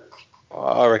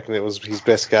 I reckon it was his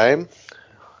best game.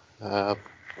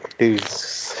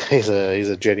 He's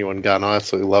a genuine gun. I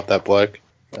absolutely love that bloke.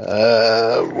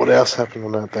 What else happened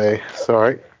on that day?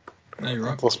 Sorry. No, you're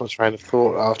right. I lost my train of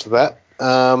thought after that.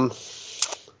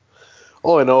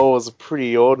 All in all, it was a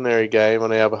pretty ordinary game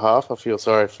on our behalf. I feel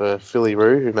sorry for Philly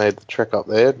Roo, who made the trek up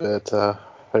there, but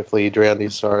hopefully he drowned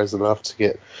his sorrows enough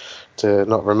to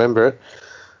not remember it.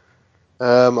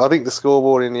 I think the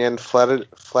scoreboard in the end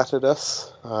flattered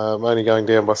us. Only going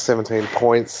down by 17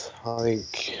 points. I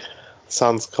think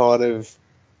Suns kind of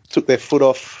took their foot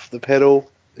off the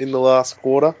pedal in the last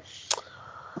quarter.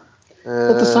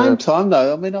 At the same time,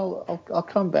 though, I mean, I'll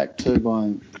come back to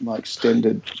my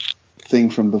extended thing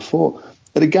from before.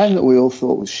 At a game that we all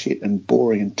thought was shit and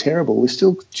boring and terrible, we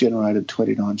still generated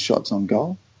 29 shots on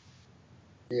goal.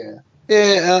 Yeah.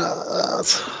 Yeah, I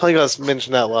think I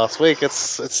mentioned that last week.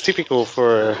 It's typical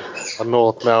for a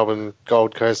North Melbourne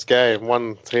Gold Coast game.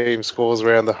 One team scores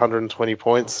around the 120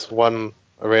 points, one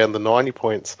around the 90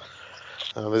 points.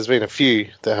 There's been a few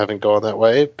that haven't gone that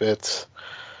way, but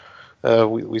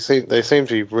they seem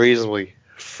to be reasonably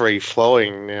free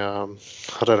flowing. I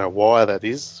don't know why that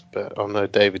is, but on no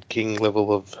David King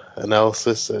level of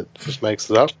analysis, it just makes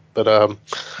it up. But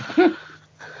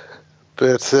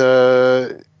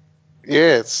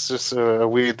yeah, it's just a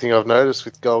weird thing I've noticed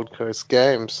with Gold Coast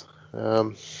games.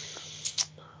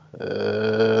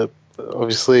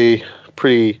 Obviously,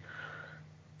 pretty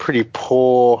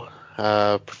poor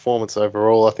performance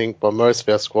overall, I think, by most of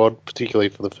our squad, particularly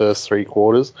for the first three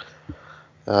quarters.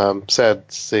 Sad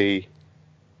to see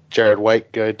Jared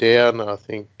Waite go down. I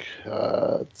think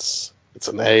it's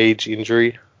an age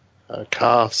injury.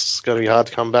 Calf's going to be hard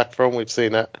to come back from. We've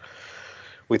seen that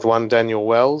with one Daniel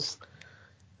Wells.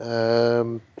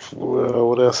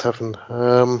 What else happened?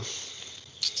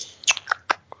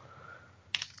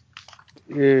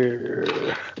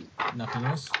 Yeah. Nothing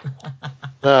else?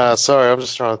 Sorry, I'm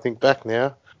just trying to think back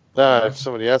now. No, if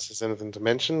somebody else has anything to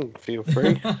mention, feel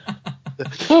free.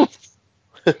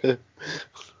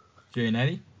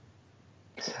 G&80?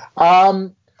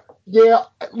 Yeah,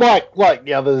 like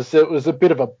the others, it was a bit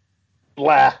of a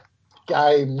blah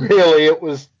game, really. It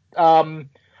was.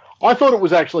 I thought it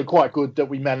was actually quite good that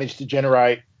we managed to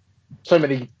generate so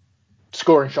many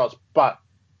scoring shots, but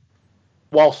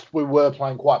whilst we were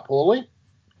playing quite poorly,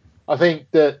 I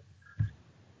think that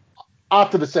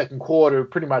after the second quarter,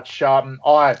 pretty much,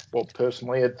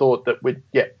 personally had thought that we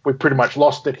pretty much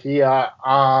lost it here.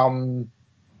 However,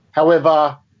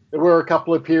 there were a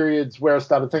couple of periods where I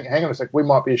started thinking, hang on a sec, we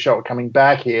might be a shot coming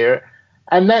back here.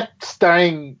 And that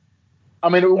staying, I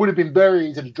mean, it would have been very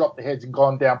easy to drop the heads and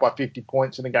gone down by 50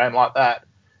 points in a game like that.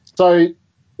 So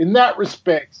in that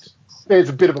respect, there's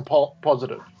a bit of a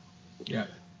positive. Yeah.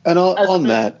 And on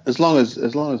that, as long as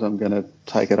I'm going to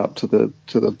take it up to the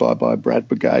bye Brad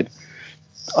Brigade,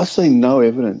 I see no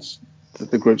evidence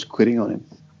that the group's quitting on him.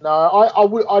 No,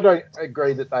 I don't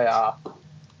agree that they are.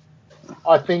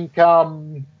 I think,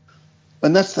 and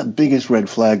that's the biggest red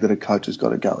flag that a coach has got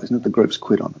to go, isn't it? The group's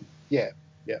quit on him. Yeah.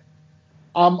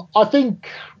 I think,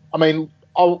 I mean,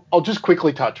 I'll just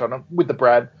quickly touch on it with the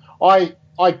Brad. I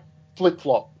flip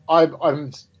flop.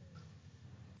 I'm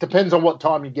depends on what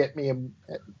time you get me and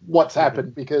what's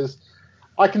happened, because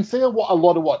I can see a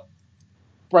lot of what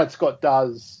Brad Scott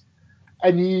does,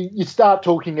 and you start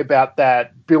talking about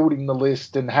that, building the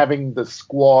list and having the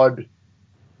squad.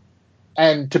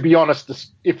 And to be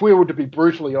honest, if we were to be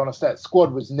brutally honest, that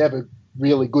squad was never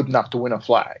really good enough to win a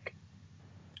flag.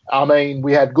 I mean,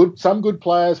 we had some good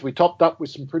players. We topped up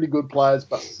with some pretty good players,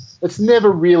 but it's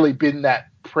never really been that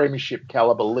premiership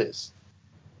caliber list.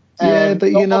 Yeah,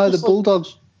 but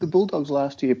the Bulldogs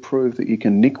last year proved that you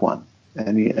can nick one,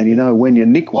 and when you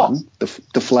nick one, the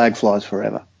flag flies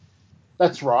forever.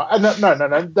 That's right.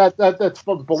 No. That's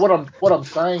fun. But what I'm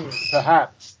saying is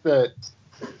perhaps that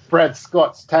Brad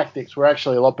Scott's tactics were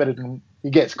actually a lot better than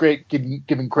he gets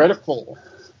given credit for.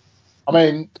 I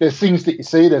mean, there's things that you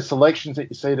see, there's selections that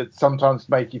you see that sometimes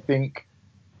make you think,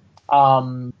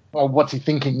 well, what's he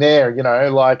thinking there?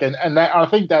 And that, I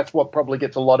think that's what probably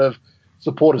gets a lot of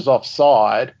supporters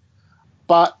offside.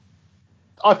 But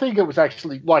I think it was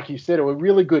actually, like you said, a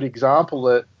really good example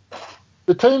that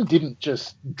the team didn't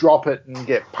just drop it and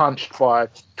get punched by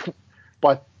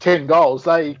 10 goals.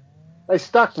 They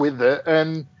stuck with it,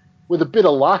 and with a bit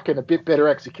of luck and a bit better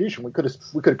execution, we could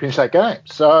have finished that game.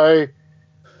 So.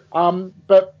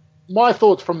 But my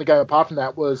thoughts from the game, apart from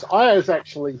that, was I was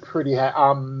actually pretty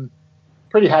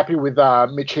happy with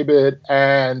Mitch Hibbert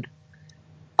and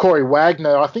Corey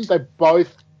Wagner. I think they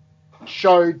both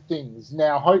showed things.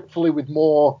 Now, hopefully with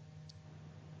more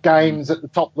games at the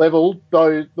top level,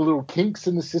 though the little kinks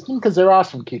in the system, because there are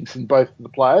some kinks in both of the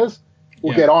players,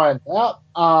 will get ironed out.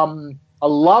 I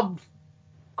love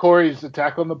Corey's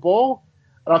attack on the ball,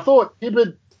 and I thought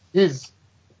Hibbert, his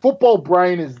football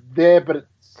brain is there, but it's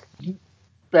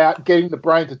about getting the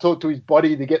brain to talk to his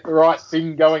body to get the right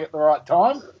thing going at the right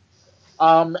time.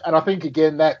 And I think,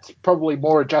 again, that's probably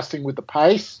more adjusting with the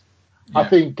pace. Yeah. I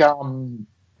think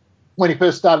when he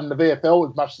first started in the VFL, it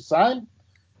was much the same.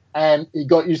 and he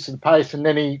got used to the pace, and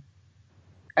then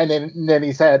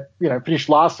he's had, finished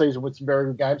last season with some very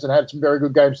good games and had some very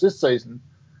good games this season.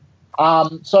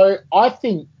 So I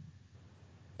think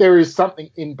there is something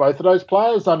in both of those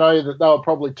players. I know that they were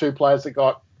probably two players that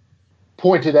got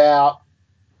pointed out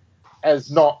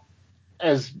as not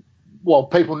as well,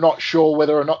 people not sure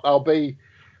whether or not they'll be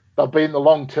in the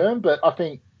long term, but I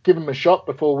think give them a shot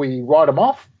before we write them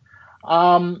off.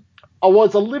 I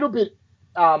was a little bit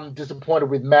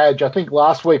disappointed with Madge. I think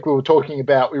last week we were talking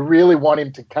about we really want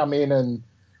him to come in and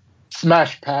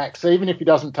smash packs, even if he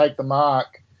doesn't take the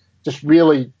mark, just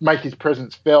really make his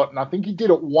presence felt. And I think he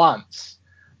did it once,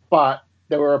 but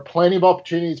there were plenty of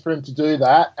opportunities for him to do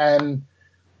that. And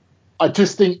I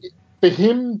just think for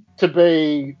him to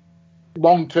be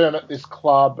long-term at this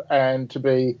club and to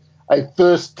be a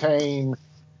first-team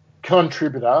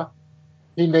contributor,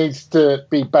 he needs to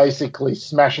be basically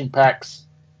smashing packs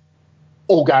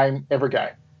all game, every game.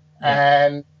 Yeah.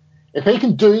 And if he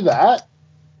can do that,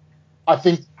 I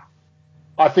think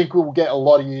we'll get a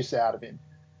lot of use out of him.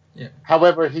 Yeah.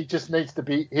 However, he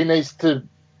needs to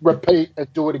repeat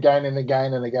and do it again and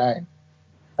again and again.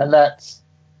 And that's,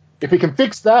 if he can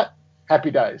fix that,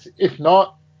 happy days. If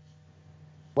not,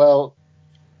 well,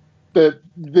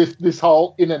 this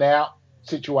whole in and out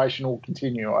situation will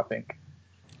continue, I think.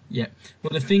 Yeah.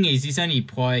 Well, the thing is, he's only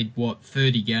played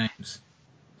 30 games.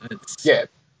 Yeah.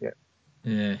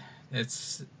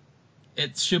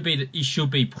 He should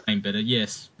be playing better,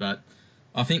 yes, but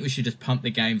I think we should just pump the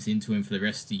games into him for the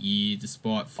rest of the year,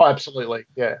 despite. Oh, absolutely,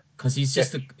 yeah. Because he's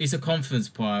just he's a confidence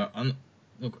player.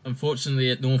 Look,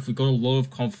 unfortunately, at North we've got a lot of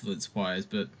confidence players,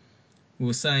 but we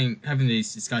were having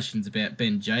these discussions about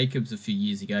Ben Jacobs a few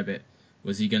years ago. About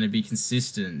was he going to be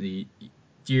consistent? The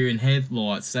deer in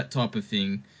headlights, that type of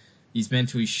thing. His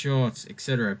mentally short,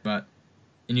 etc.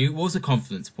 And he was a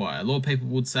confidence player. A lot of people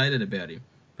would say that about him.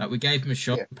 But we gave him a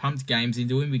shot, we pumped games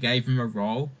into him, we gave him a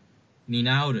role, and he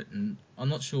nailed it. And I'm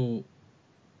not sure.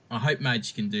 I hope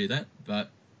Madge can do that, but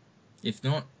if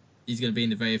not, he's going to be in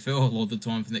the VFL a lot of the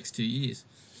time for the next 2 years.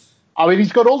 I mean,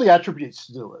 he's got all the attributes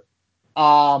to do it.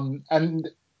 And,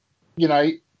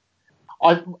 I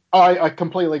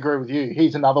completely agree with you.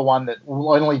 He's another one that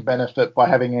will only benefit by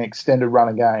having an extended run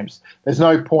of games. There's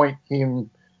no point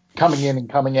him coming in and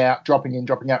coming out, dropping in,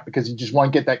 dropping out, because he just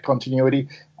won't get that continuity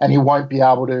and he won't be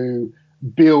able to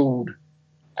build.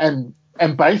 And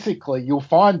basically, you'll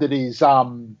find that his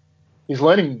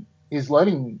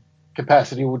learning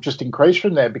capacity will just increase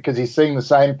from there because he's seeing the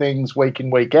same things week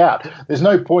in, week out. There's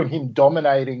no point him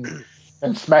dominating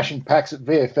and smashing packs at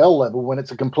VFL level when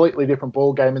it's a completely different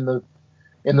ball game in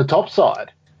the top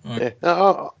side. Yeah,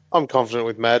 I'm confident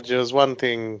with Madge. There was one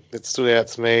thing that stood out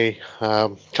to me.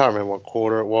 Can't remember what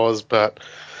quarter it was, but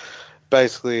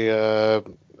basically a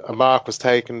mark was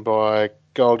taken by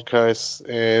Gold Coast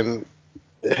and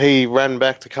he ran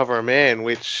back to cover a man,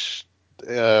 which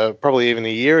probably even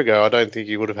a year ago I don't think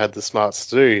he would have had the smarts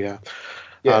to do.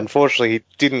 Unfortunately, he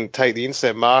didn't take the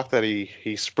intercept mark that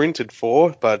he sprinted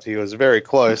for, but he was very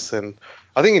close. And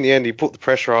I think in the end he put the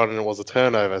pressure on and it was a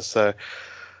turnover. So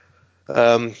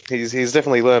he's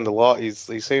definitely learned a lot. He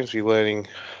seems to be learning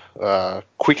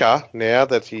quicker now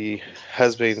that he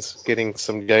has been getting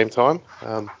some game time.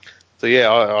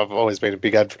 I've always been a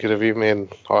big advocate of him,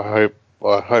 and I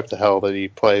hope the hell that he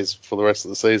plays for the rest of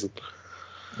the season.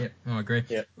 Yep, I agree.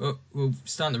 Yep. Well, we're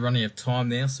starting to run out of time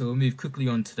now, so we'll move quickly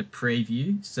on to the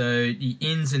preview. So the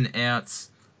ins and outs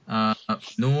up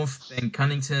north, Ben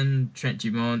Cunnington, Trent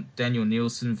Dumont, Daniel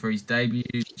Nielsen for his debut,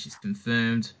 which is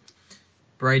confirmed.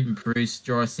 Braden Bruce,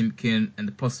 Jai Simpkin, and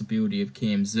the possibility of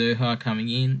Cam Zurhaar coming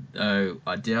in, though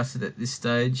I doubt it at this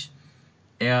stage.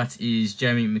 Out is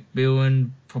Jamie McMillan,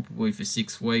 probably for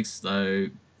 6 weeks, though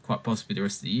quite possibly the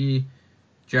rest of the year.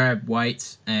 Jared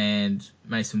Waite and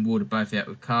Mason Wood are both out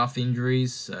with calf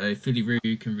injuries, so Philly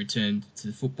Roo can return to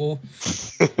the football.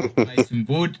 Mason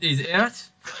Wood is out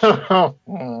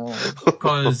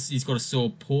because he's got a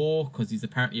sore paw, because he's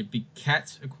apparently a big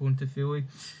cat, according to Philly.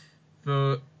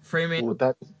 For Fremantle... Would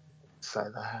that say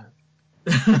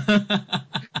that?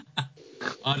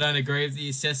 I don't agree with the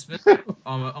assessment.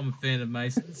 I'm a fan of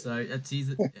Mason, so that's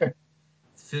his...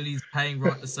 Philly's paying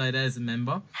right to say that as a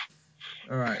member.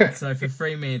 All right, so for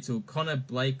Fremantle, Connor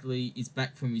Blakely is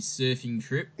back from his surfing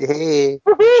trip. Yeah,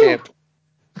 champ.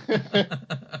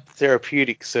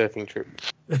 Therapeutic surfing trip.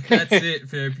 That's it,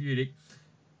 therapeutic.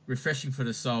 Refreshing for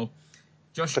the soul.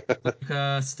 Josh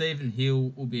Walker, Stephen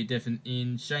Hill will be a definite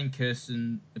in. Shane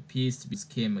Kirsten appears to be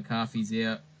Cam McCarthy's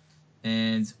out.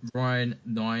 And Ryan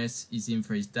Nias is in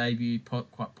for his debut,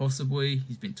 quite possibly.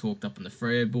 He's been talked up on the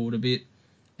Freo board a bit.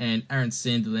 And Aaron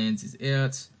Sanderlands is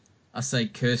out. I say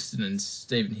Kirsten and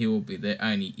Stephen Hill will be their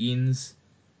only ins,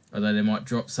 although they might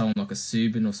drop someone like a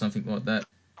Subin or something like that.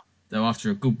 Though after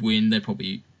a good win, they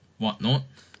probably might not.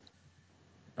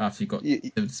 After you've got Y-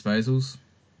 7 disposals.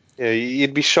 Yeah,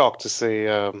 you'd be shocked to see,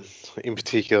 in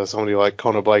particular, somebody like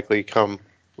Connor Blakely come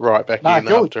right back in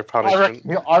after a punishment.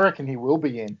 I reckon he will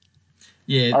be in.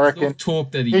 Yeah, I there's reckon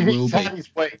talk that he will he's be. had his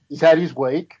week. He's had his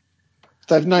week.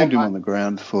 They've named him on the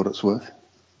ground for what it's worth.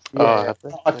 Yeah, have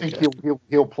they? I think Okay.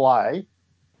 he'll play,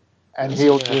 and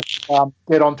he'll just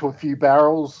get onto a few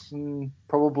barrels and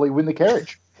probably win the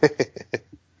carriage.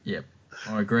 Yep,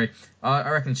 I agree. I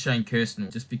reckon Shane Kirsten,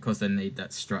 just because they need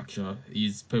that structure,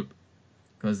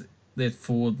 because their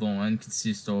forward line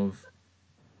consists of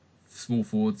small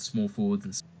forwards,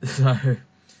 and so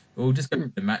we'll just go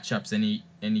to the matchups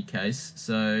any case.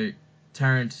 So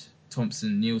Tarrant,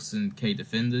 Thompson, Nielsen, key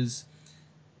defenders.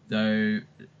 Though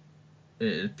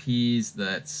it appears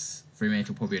that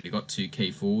Fremantle probably only got 2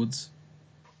 key forwards.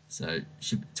 So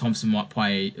Thompson might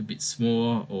play a bit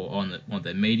smaller or on one of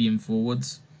their medium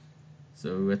forwards.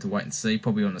 So we have to wait and see.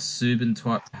 Probably on a Subin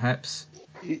type, perhaps.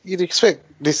 You'd expect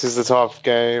this is the type of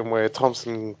game where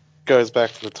Thompson goes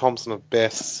back to the Thompson of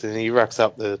best, and he racks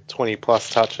up the 20-plus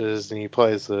touches, and he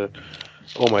plays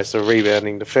almost a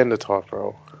rebounding defender type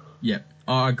role. Yep,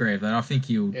 I agree with that. I think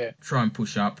he'll try and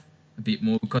push up a bit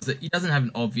more because he doesn't have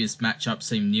an obvious matchup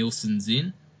team Nielsen's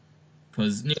in.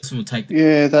 Because Nielsen will take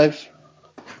They've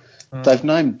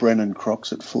named Brennan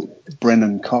Cox at full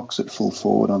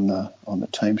forward on the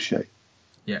team sheet.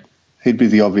 Yeah. He'd be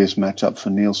the obvious matchup for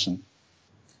Nielsen.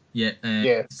 Yeah,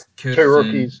 Kirsten, 2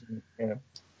 rookies. Yeah.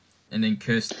 And then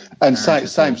Kirsten. And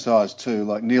same size too.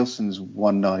 Like Nielsen's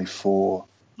 194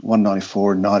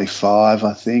 and 95,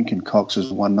 I think, and Cox is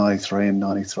 193 and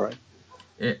 93.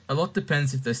 Yeah, a lot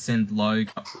depends if they send Logue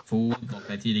up forward like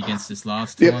they did against us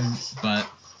last time. But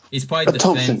he's played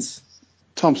defence.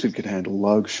 Thompson could handle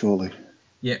Logue, surely.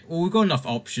 Yeah, well, we've got enough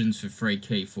options for 3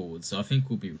 key forwards, so I think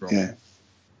we'll be right. Yeah.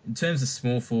 In terms of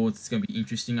small forwards, it's going to be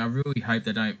interesting. I really hope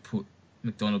they don't put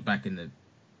McDonald back in the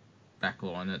back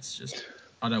line. That's just...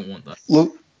 I don't want that.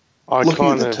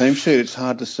 Looking at the team sheet, it's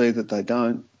hard to see that they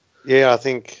don't. Yeah, I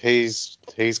think he's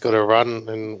got a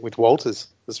run with Walters,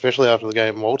 especially after the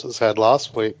game Walters had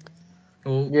last week.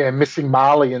 Well, missing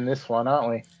Marley in this one, aren't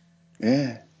we?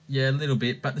 Yeah. Yeah, a little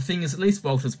bit. But the thing is, at least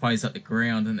Walters plays up the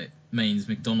ground, and it means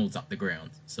McDonald's up the ground.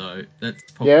 So that's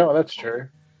probably... Yeah, well, that's true.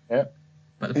 Yeah.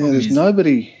 But the problem there's is...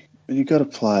 nobody... You've got to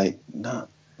play... No.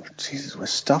 Jesus, we're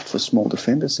stuffed for small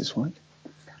defenders this week.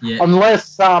 Yeah.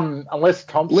 Unless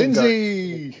Thompson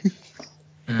Lindsay!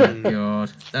 Oh,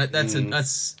 God.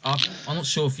 That's... I'm not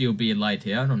sure if he'll be laid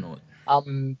here. I don't know.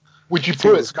 Would you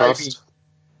put maybe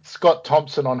Scott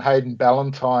Thompson on Hayden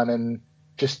Ballantyne and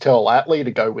just tell Atley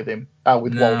to go with him,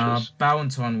 with Walters?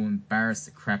 Ballantyne will embarrass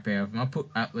the crap out of him. I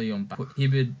put Atley on... Put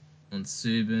Hibbard on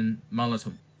Subin, Mullet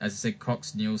on... As I said,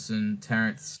 Cox, Nielsen,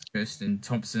 Tarrant, Kirsten,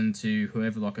 Thompson to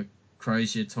whoever, like a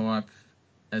Crozier type.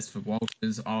 As for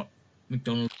Walters,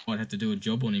 McDonald might have to do a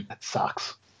job on him. That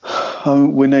sucks.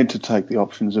 We need to take the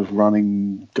options of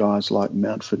running guys like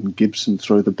Mountford and Gibson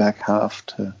through the back half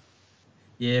to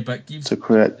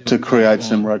create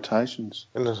some rotations.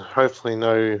 And hopefully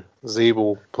no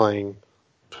Zeeble playing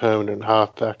permanent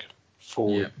halfback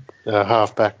forward,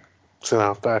 halfback, centre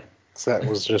halfback. So that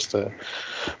was just a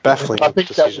baffling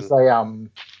decision. I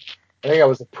think that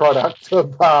was a product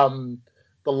of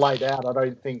the laid out. I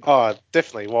don't think... Oh, it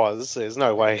definitely was. There's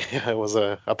no way it was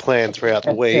a plan throughout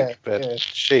the week, but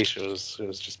sheesh, it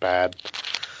was just bad.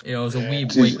 Yeah, it was a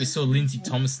weird week. We saw Lindsay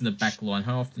Thomas in the back line.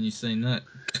 How often have you seen that?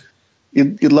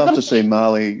 You'd love to see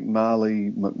Marley,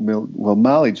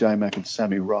 J-Mac and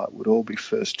Sammy Wright would all be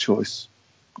first choice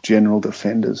general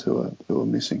defenders who are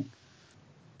missing.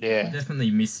 Yeah.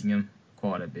 Definitely missing them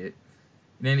quite a bit.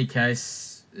 In any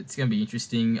case, it's going to be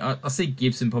interesting. I see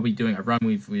Gibson probably doing a run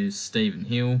with Stephen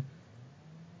Hill.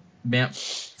 Mount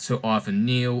to either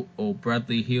Neil or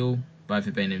Bradley Hill. Both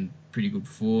have been in pretty good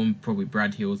form. Probably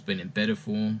Brad Hill's been in better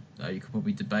form. You could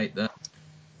probably debate that.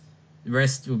 The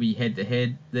rest will be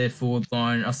head-to-head. Their forward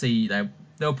line, I see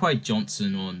they'll play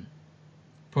Johnson on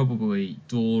probably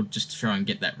Dord just to try and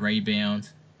get that rebound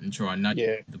and try and nudge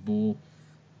the ball.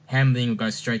 Hamling will go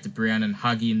straight to Brown and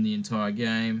hug him the entire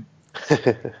game.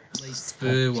 At least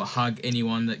Spur will hug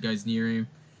anyone that goes near him.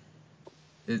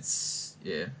 It's,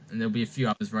 and there'll be a few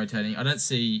others rotating.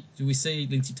 Do we see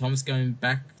Lindsay Thomas going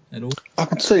back at all? I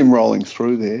can see him rolling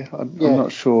through there. I'm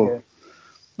not sure. Yeah.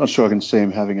 Not sure I can see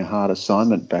him having a hard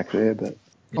assignment back there, but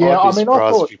I'd be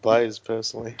surprised if he plays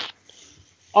personally.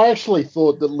 I actually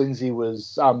thought that Lindsay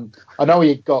was. I know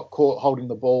he got caught holding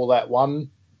the ball that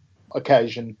one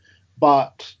occasion,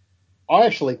 but I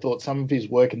actually thought some of his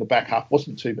work in the back half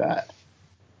wasn't too bad.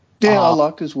 Yeah, I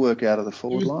liked his work out of the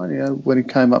forward line. When he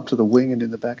came up to the wing and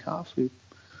in the back half.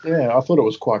 Yeah, I thought it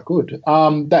was quite good.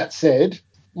 That said,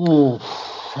 again,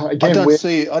 I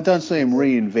don't see him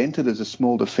reinvented as a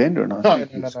small defender, and I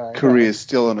think his career's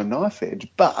still on a knife edge.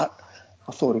 But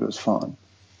I thought he was fine.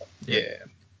 Yeah.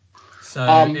 So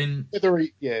whether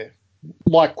he,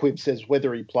 like Quiv says,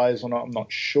 whether he plays or not, I'm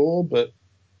not sure, but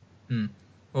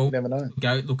well, you never know.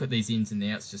 Go look at these ins and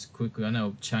outs just quickly. I know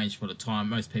it'll change for the time.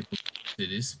 Most people do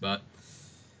this, but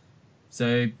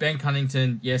so Ben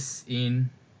Cunnington, yes, in,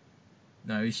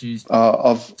 no issues.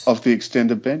 Of the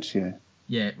extended bench, yeah.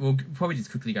 Yeah, we'll probably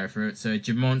just quickly go through it. So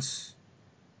Jamont,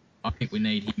 I think we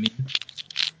need him in.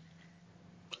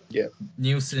 Yeah.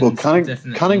 Nielsen's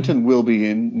definitely Cunnington will be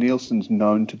in. Nielsen's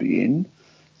known to be in.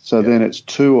 So then it's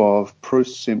two of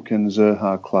Bruce, Simpkins,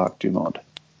 Zurhaar, Clark, Dumont.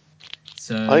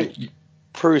 So I think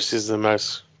Bruce is the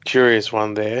most curious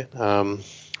one there.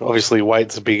 Obviously,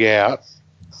 Waite's a big out,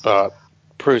 but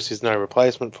Bruce is no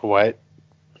replacement for Waite.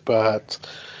 But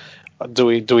do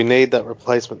we need that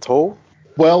replacement tall?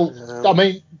 Well, I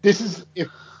mean, this is if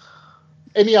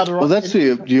any other. Well, that's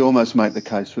you almost make the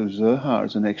case for Zurhaar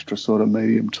as an extra sort of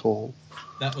medium tall.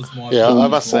 That was my I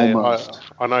must say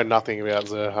I know nothing about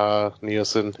Zurhaar,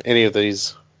 Nielsen, any of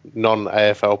these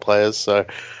non-AFL players, so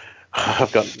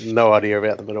I've got no idea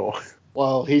about them at all.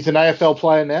 Well, he's an AFL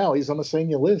player now. He's on the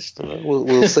senior list.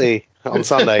 We'll see. On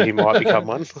Sunday, he might become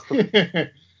one.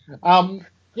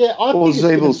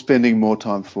 Zeebel's spending more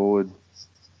time forward.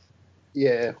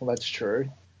 Yeah, well, that's true.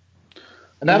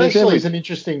 And that actually is an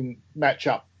interesting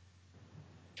matchup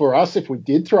for us if we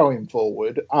did throw him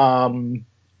forward.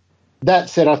 That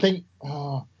said, I think,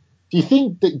 do you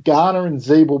think that Garner and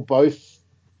Zeeb will both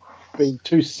be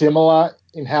too similar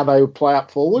in how they would play up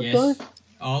forward, though?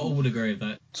 I would agree with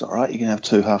that. It's all right. You can have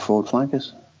two half-forward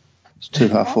flankers. It's two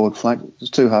half-forward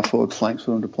flanks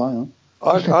for them to play on.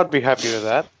 I'd be happy with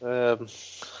that.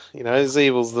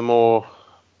 Zeebel's the more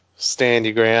stand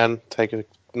your ground, take a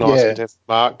nice contested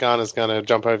mark. Garner's going to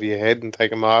jump over your head and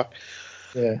take a mark.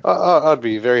 Yeah, I'd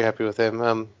be very happy with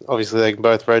them. Obviously, they can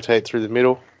both rotate through the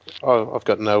middle. I've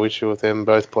got no issue with them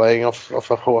both playing off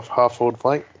a half-forward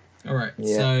flank. All right.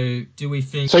 Yeah. So do we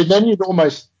think? So then you'd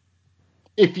almost,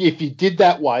 if you did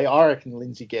that way, I reckon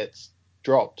Lindsay gets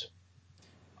dropped.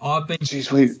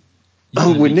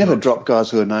 We never drop guys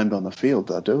who are named on the field,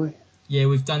 though, do we? Yeah,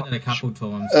 we've done that a couple of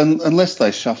times. Unless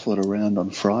they shuffle it around on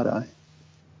Friday.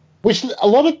 Which a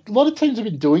lot of teams have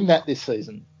been doing that this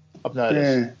season, I've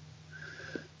noticed.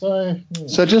 Yeah.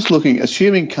 So just looking,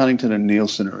 assuming Cunnington and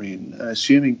Nielsen are in,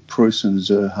 assuming Bruce and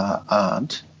Zurhaar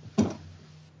aren't,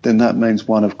 then that means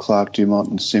one of Clark, Dumont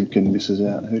and Simpkin misses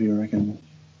out. Who do you reckon?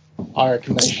 I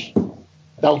reckon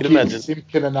they'll give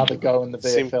Simpkin another go in the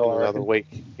VFL. Simpkin another week,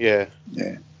 yeah.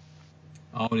 Yeah.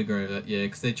 I would agree with that, yeah,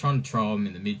 because they're trying to trial him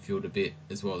in the midfield a bit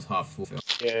as well as half forward.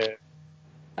 Yeah.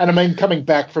 And I mean, coming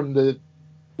back from the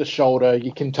shoulder,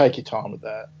 you can take your time with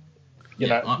that. You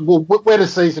know, where the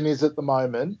season is at the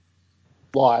moment,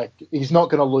 like, he's not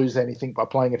going to lose anything by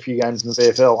playing a few games in the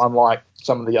VFL, unlike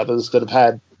some of the others that have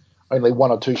had only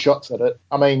one or two shots at it.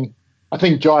 I mean, I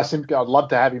think Jai Simpkin, I'd love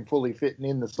to have him fully fit and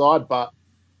in the side, but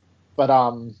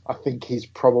I think he's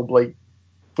probably,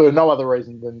 for no other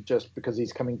reason than just because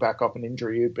he's coming back off an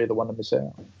injury, he'd be the one to miss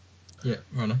out. Yeah,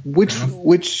 right.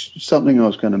 Which something I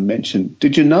was going to mention.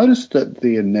 Did you notice that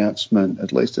the announcement,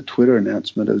 at least a Twitter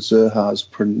announcement of Zurhaar's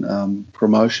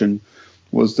promotion,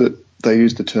 was that they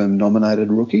used the term nominated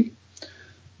rookie?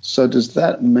 So does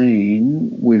that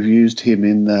mean we've used him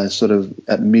in the sort of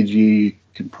at mid-year you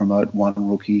can promote one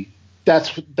rookie?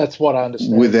 That's what I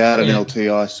understand. Without an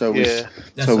LTI, so we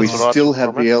still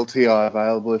have the LTI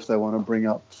available if they want to bring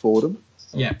up Fordham.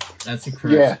 Yeah, that's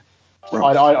correct. Yeah,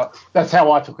 right. That's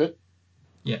how I took it.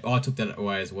 Yeah, I took that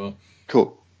away as well.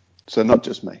 Cool. So not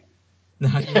just me. No,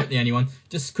 you're not the only one.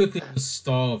 Just quickly on the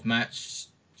style of match,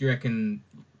 do you reckon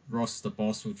Ross the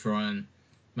boss will try and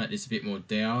make this a bit more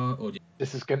dour, or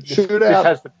this has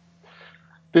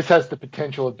the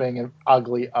potential of being an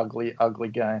ugly, ugly, ugly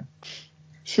game.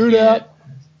 Shootout.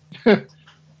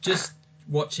 Just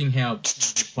watching how they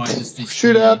play this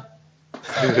shootout.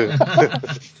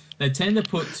 They tend to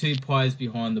put two players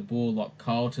behind the ball like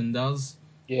Carlton does.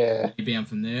 Yeah. Rebound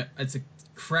from there. It's a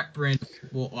crap brand of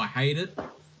football. I hate it,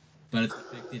 but it's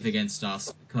effective against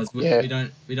us because we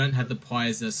don't have the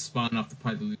players that are smart enough to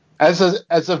play the.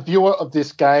 As a viewer of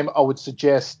this game, I would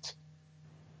suggest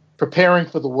preparing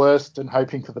for the worst and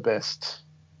hoping for the best.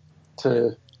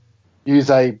 To use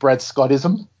a Brad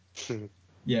Scottism.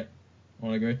 Yep, I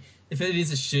agree. If it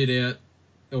is a shootout,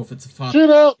 or if it's a fast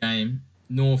shootout game,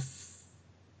 North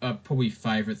are probably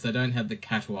favourites. They don't have the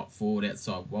cattle up forward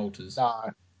outside Walters.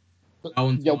 No.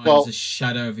 Valentine's a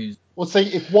shadow of his... Well, see,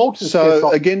 if Walters gets So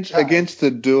off against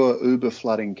the Dua Uber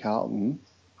flooding Carlton,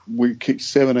 we kicked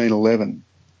 17-11.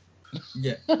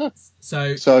 Yeah.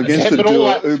 So against the but all Dua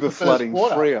that was Uber the first flooding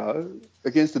quarter. Freo,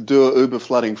 against the Dua Uber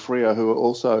flooding Freo, who are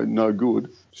also no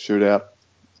good, shootout.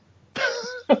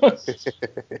 I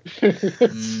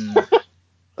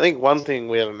think one thing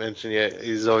we haven't mentioned yet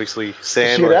is obviously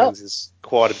Sandlands is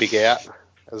quite a big out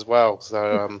as well.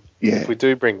 So if we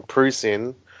do bring Bruce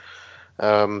in,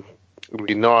 it would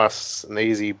be nice and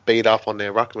easy beat up on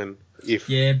their ruckman if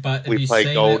but we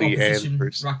play Goldie and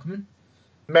Bruce. Ruckman?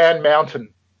 Man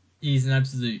Mountain. He's an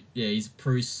absolute, he's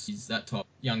Bruce, he's that type.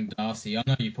 Young Darcy. I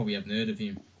know you probably haven't heard of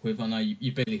him, Quiv. I know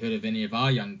you barely heard of any of our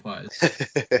young players.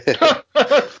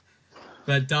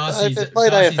 But Darcy's...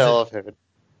 played AFL, I've heard.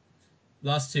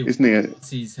 Last two Isn't he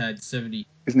he's had 70...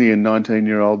 Isn't he a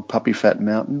 19-year-old puppy fat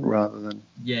mountain rather than...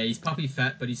 Yeah, he's puppy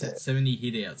fat, but he's had 70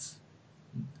 hit-outs.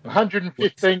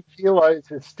 115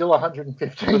 kilos is still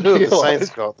 115 Who have kilos.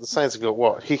 the Saints have got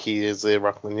what? Hickey is their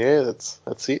ruckman, yeah,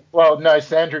 that's it. Well, no,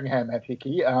 Sandringham have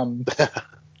Hickey.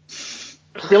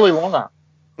 Billy Longer.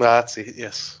 No, that's it,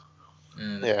 yes.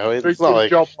 Yeah, I mean, it's not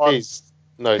like he's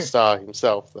no star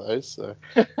himself, though, so...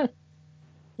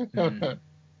 Righto,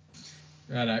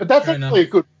 But that's actually a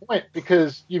good point,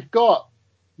 because you've got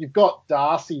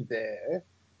Darcy there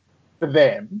for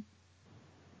them,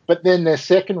 but then their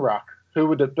second ruck, who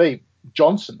would it be?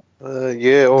 Johnson.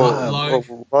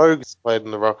 Logue's played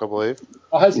in the ruck, I believe.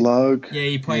 Oh, has he? Logue. Yeah,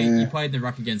 he played the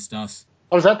ruck against us.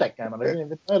 I was at that game. I didn't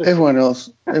even notice.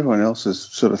 Everyone else is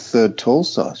sort of third tall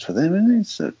size for them, isn't it?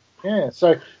 So, yeah.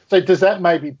 So does that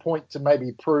maybe point to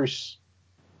maybe Bruce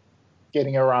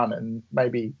getting a run, and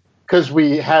maybe because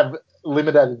we have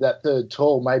limited that third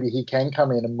tall, maybe he can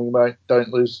come in and we don't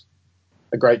lose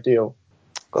a great deal.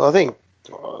 Well, I think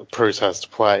Bruce has to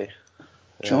play.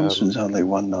 Johnson's only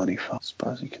 195. I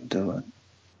suppose he can do it.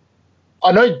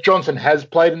 I know Johnson has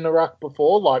played in the ruck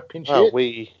before, like pinch hit.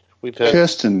 We've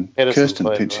Kirsten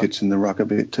played pinch hits in the ruck a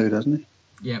bit too, doesn't he?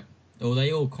 Yeah. Well,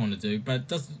 they all kind of do, but it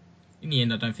doesn't. In the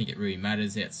end, I don't think it really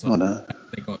matters outside. I know.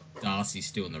 They got Darcy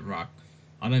still in the ruck.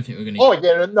 I don't think we're going to... Oh,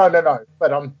 yeah, no.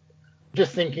 But I'm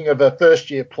just thinking of a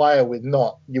first-year player with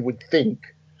you would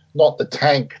think, not the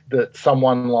tank that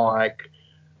someone like,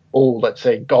 let's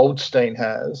say Goldstein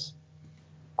has.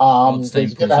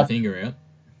 Goldstein pulls the finger out.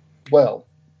 Well,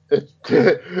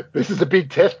 this is a big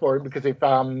test for him, because I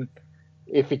think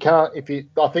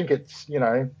it's,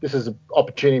 this is an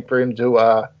opportunity for him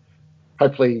to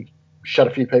hopefully shut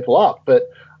a few people up. But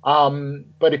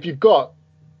if you've got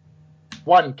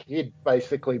one kid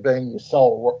basically being your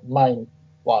sole main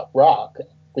ruck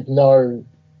with nothing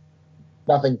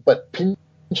but pinch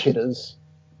hitters,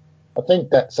 I think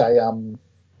that's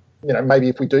maybe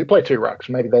if we do play two rucks,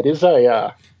 maybe that is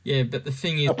a yeah. But the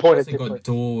thing is, we've got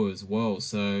Door as well,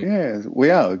 so yeah,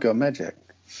 we've got Magic.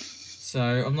 So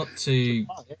I'm not too.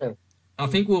 Oh, yeah. I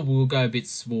think we'll go a bit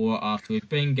smaller after we've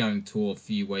been going tour a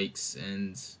few weeks,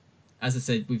 and as I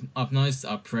said, I've noticed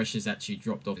our pressure's actually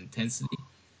dropped off intensity,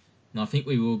 and I think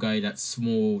we will go that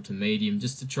small to medium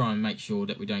just to try and make sure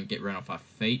that we don't get run off our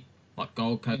feet like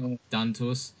Gold Coast done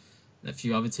to us, and a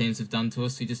few other teams have done to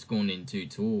us. We've just gone in too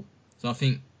tall, so I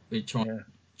think we're trying to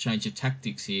change the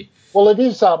tactics here. Well, it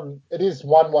is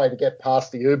one way to get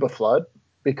past the Uber flood,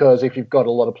 because if you've got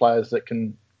a lot of players that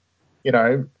can,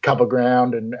 cover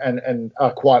ground and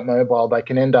are quite mobile, they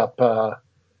can end up,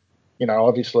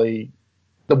 obviously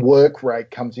the work rate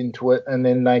comes into it, and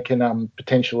then they can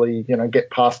potentially, get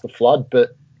past the flood.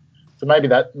 But so maybe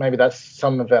that's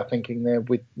some of our thinking there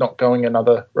with not going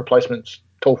another replacement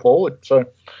tall forward. So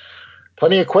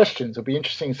plenty of questions. It'll be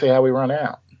interesting to see how we run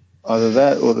out. Either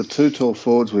that or the two tall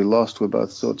forwards we lost were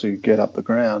both thought to get up the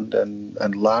ground,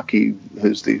 and Larky,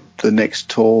 who's the next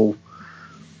tall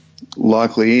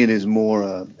likely in, is more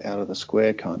out of the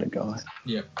square kind of guy.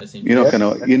 Yeah, you're not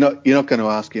going to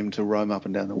ask him to roam up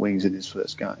and down the wings in his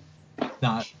first game.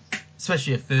 No,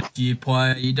 especially a first year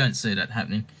player, you don't see that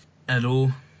happening at all.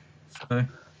 So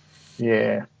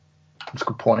yeah, that's a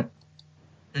good point.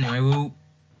 Anyway,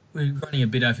 we're running a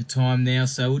bit over time now,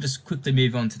 so we'll just quickly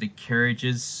move on to the carriage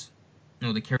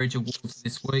awards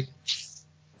this week.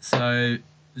 So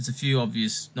there's a few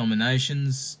obvious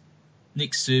nominations.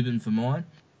 Nick Subban for mine,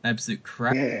 absolute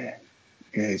crap. Yeah,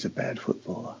 he's a bad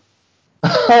footballer.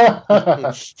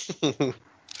 That's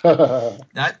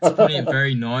putting it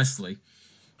very nicely.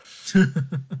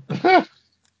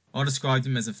 I described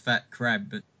him as a fat crab,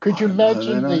 but could you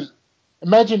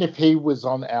imagine if he was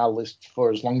on our list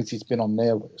for as long as he's been on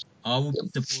their list? I will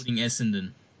be supporting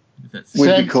Essendon.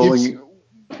 We'd be calling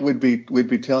we'd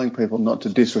be telling people not to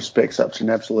disrespect such an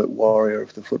absolute warrior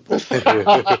of the football.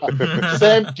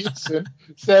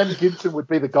 Sam Gibson would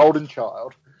be the golden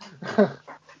child.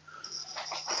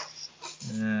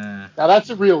 Yeah. Now that's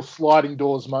a real sliding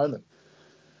doors moment.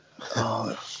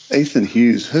 Oh, Ethan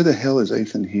Hughes. Who the hell is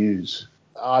Ethan Hughes?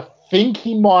 I think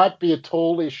he might be a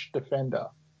tallish defender.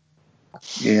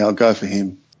 Yeah, I'll go for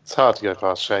him. It's hard to go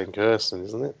past Shane Kirsten,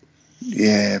 isn't it?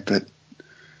 Yeah, but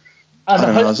I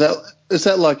don't know. Is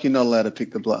that like you're not allowed to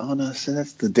pick the bloke? Oh, no, so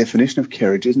that's the definition of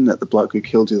carriage, isn't it? The bloke who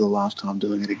killed you the last time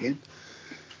doing it again.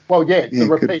 Well, yeah, the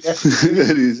repeat. It is,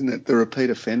 isn't it? The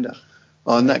repeat offender.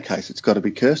 Oh, in that case, it's got to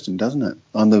be Kirsten, doesn't it?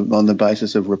 On the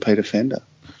basis of repeat offender.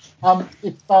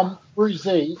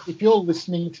 Brucey, if you're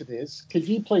listening to this, could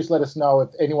you please let us know if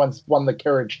anyone's won the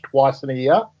carriage twice in a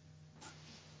year?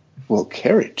 Well,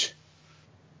 carriage.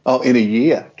 Oh, in a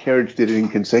year. Carriage did it in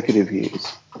consecutive years.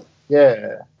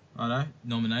 Yeah. I know.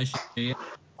 Nomination here.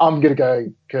 I'm going to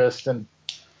go Kirsten.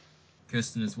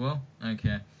 Kirsten as well.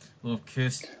 Okay. Well,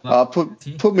 Kirsten.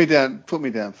 Put me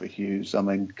down for Hughes. I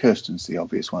mean, Kirsten's the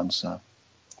obvious one, so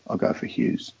I'll go for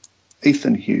Hughes.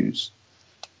 Ethan Hughes.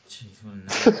 Jeez,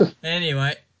 what a name.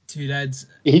 Anyway, two dads.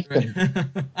 Ethan.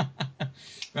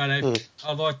 Righto.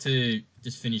 I'd like to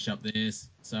just finish up this.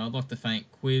 So I'd like to thank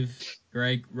Quiv,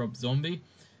 Greg, RobZombie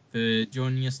for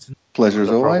joining us tonight. Pleasure as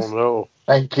always. Problem at all.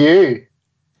 Thank you.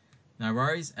 No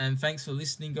worries. And thanks for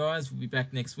listening, guys. We'll be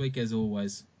back next week as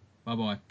always. Bye-bye.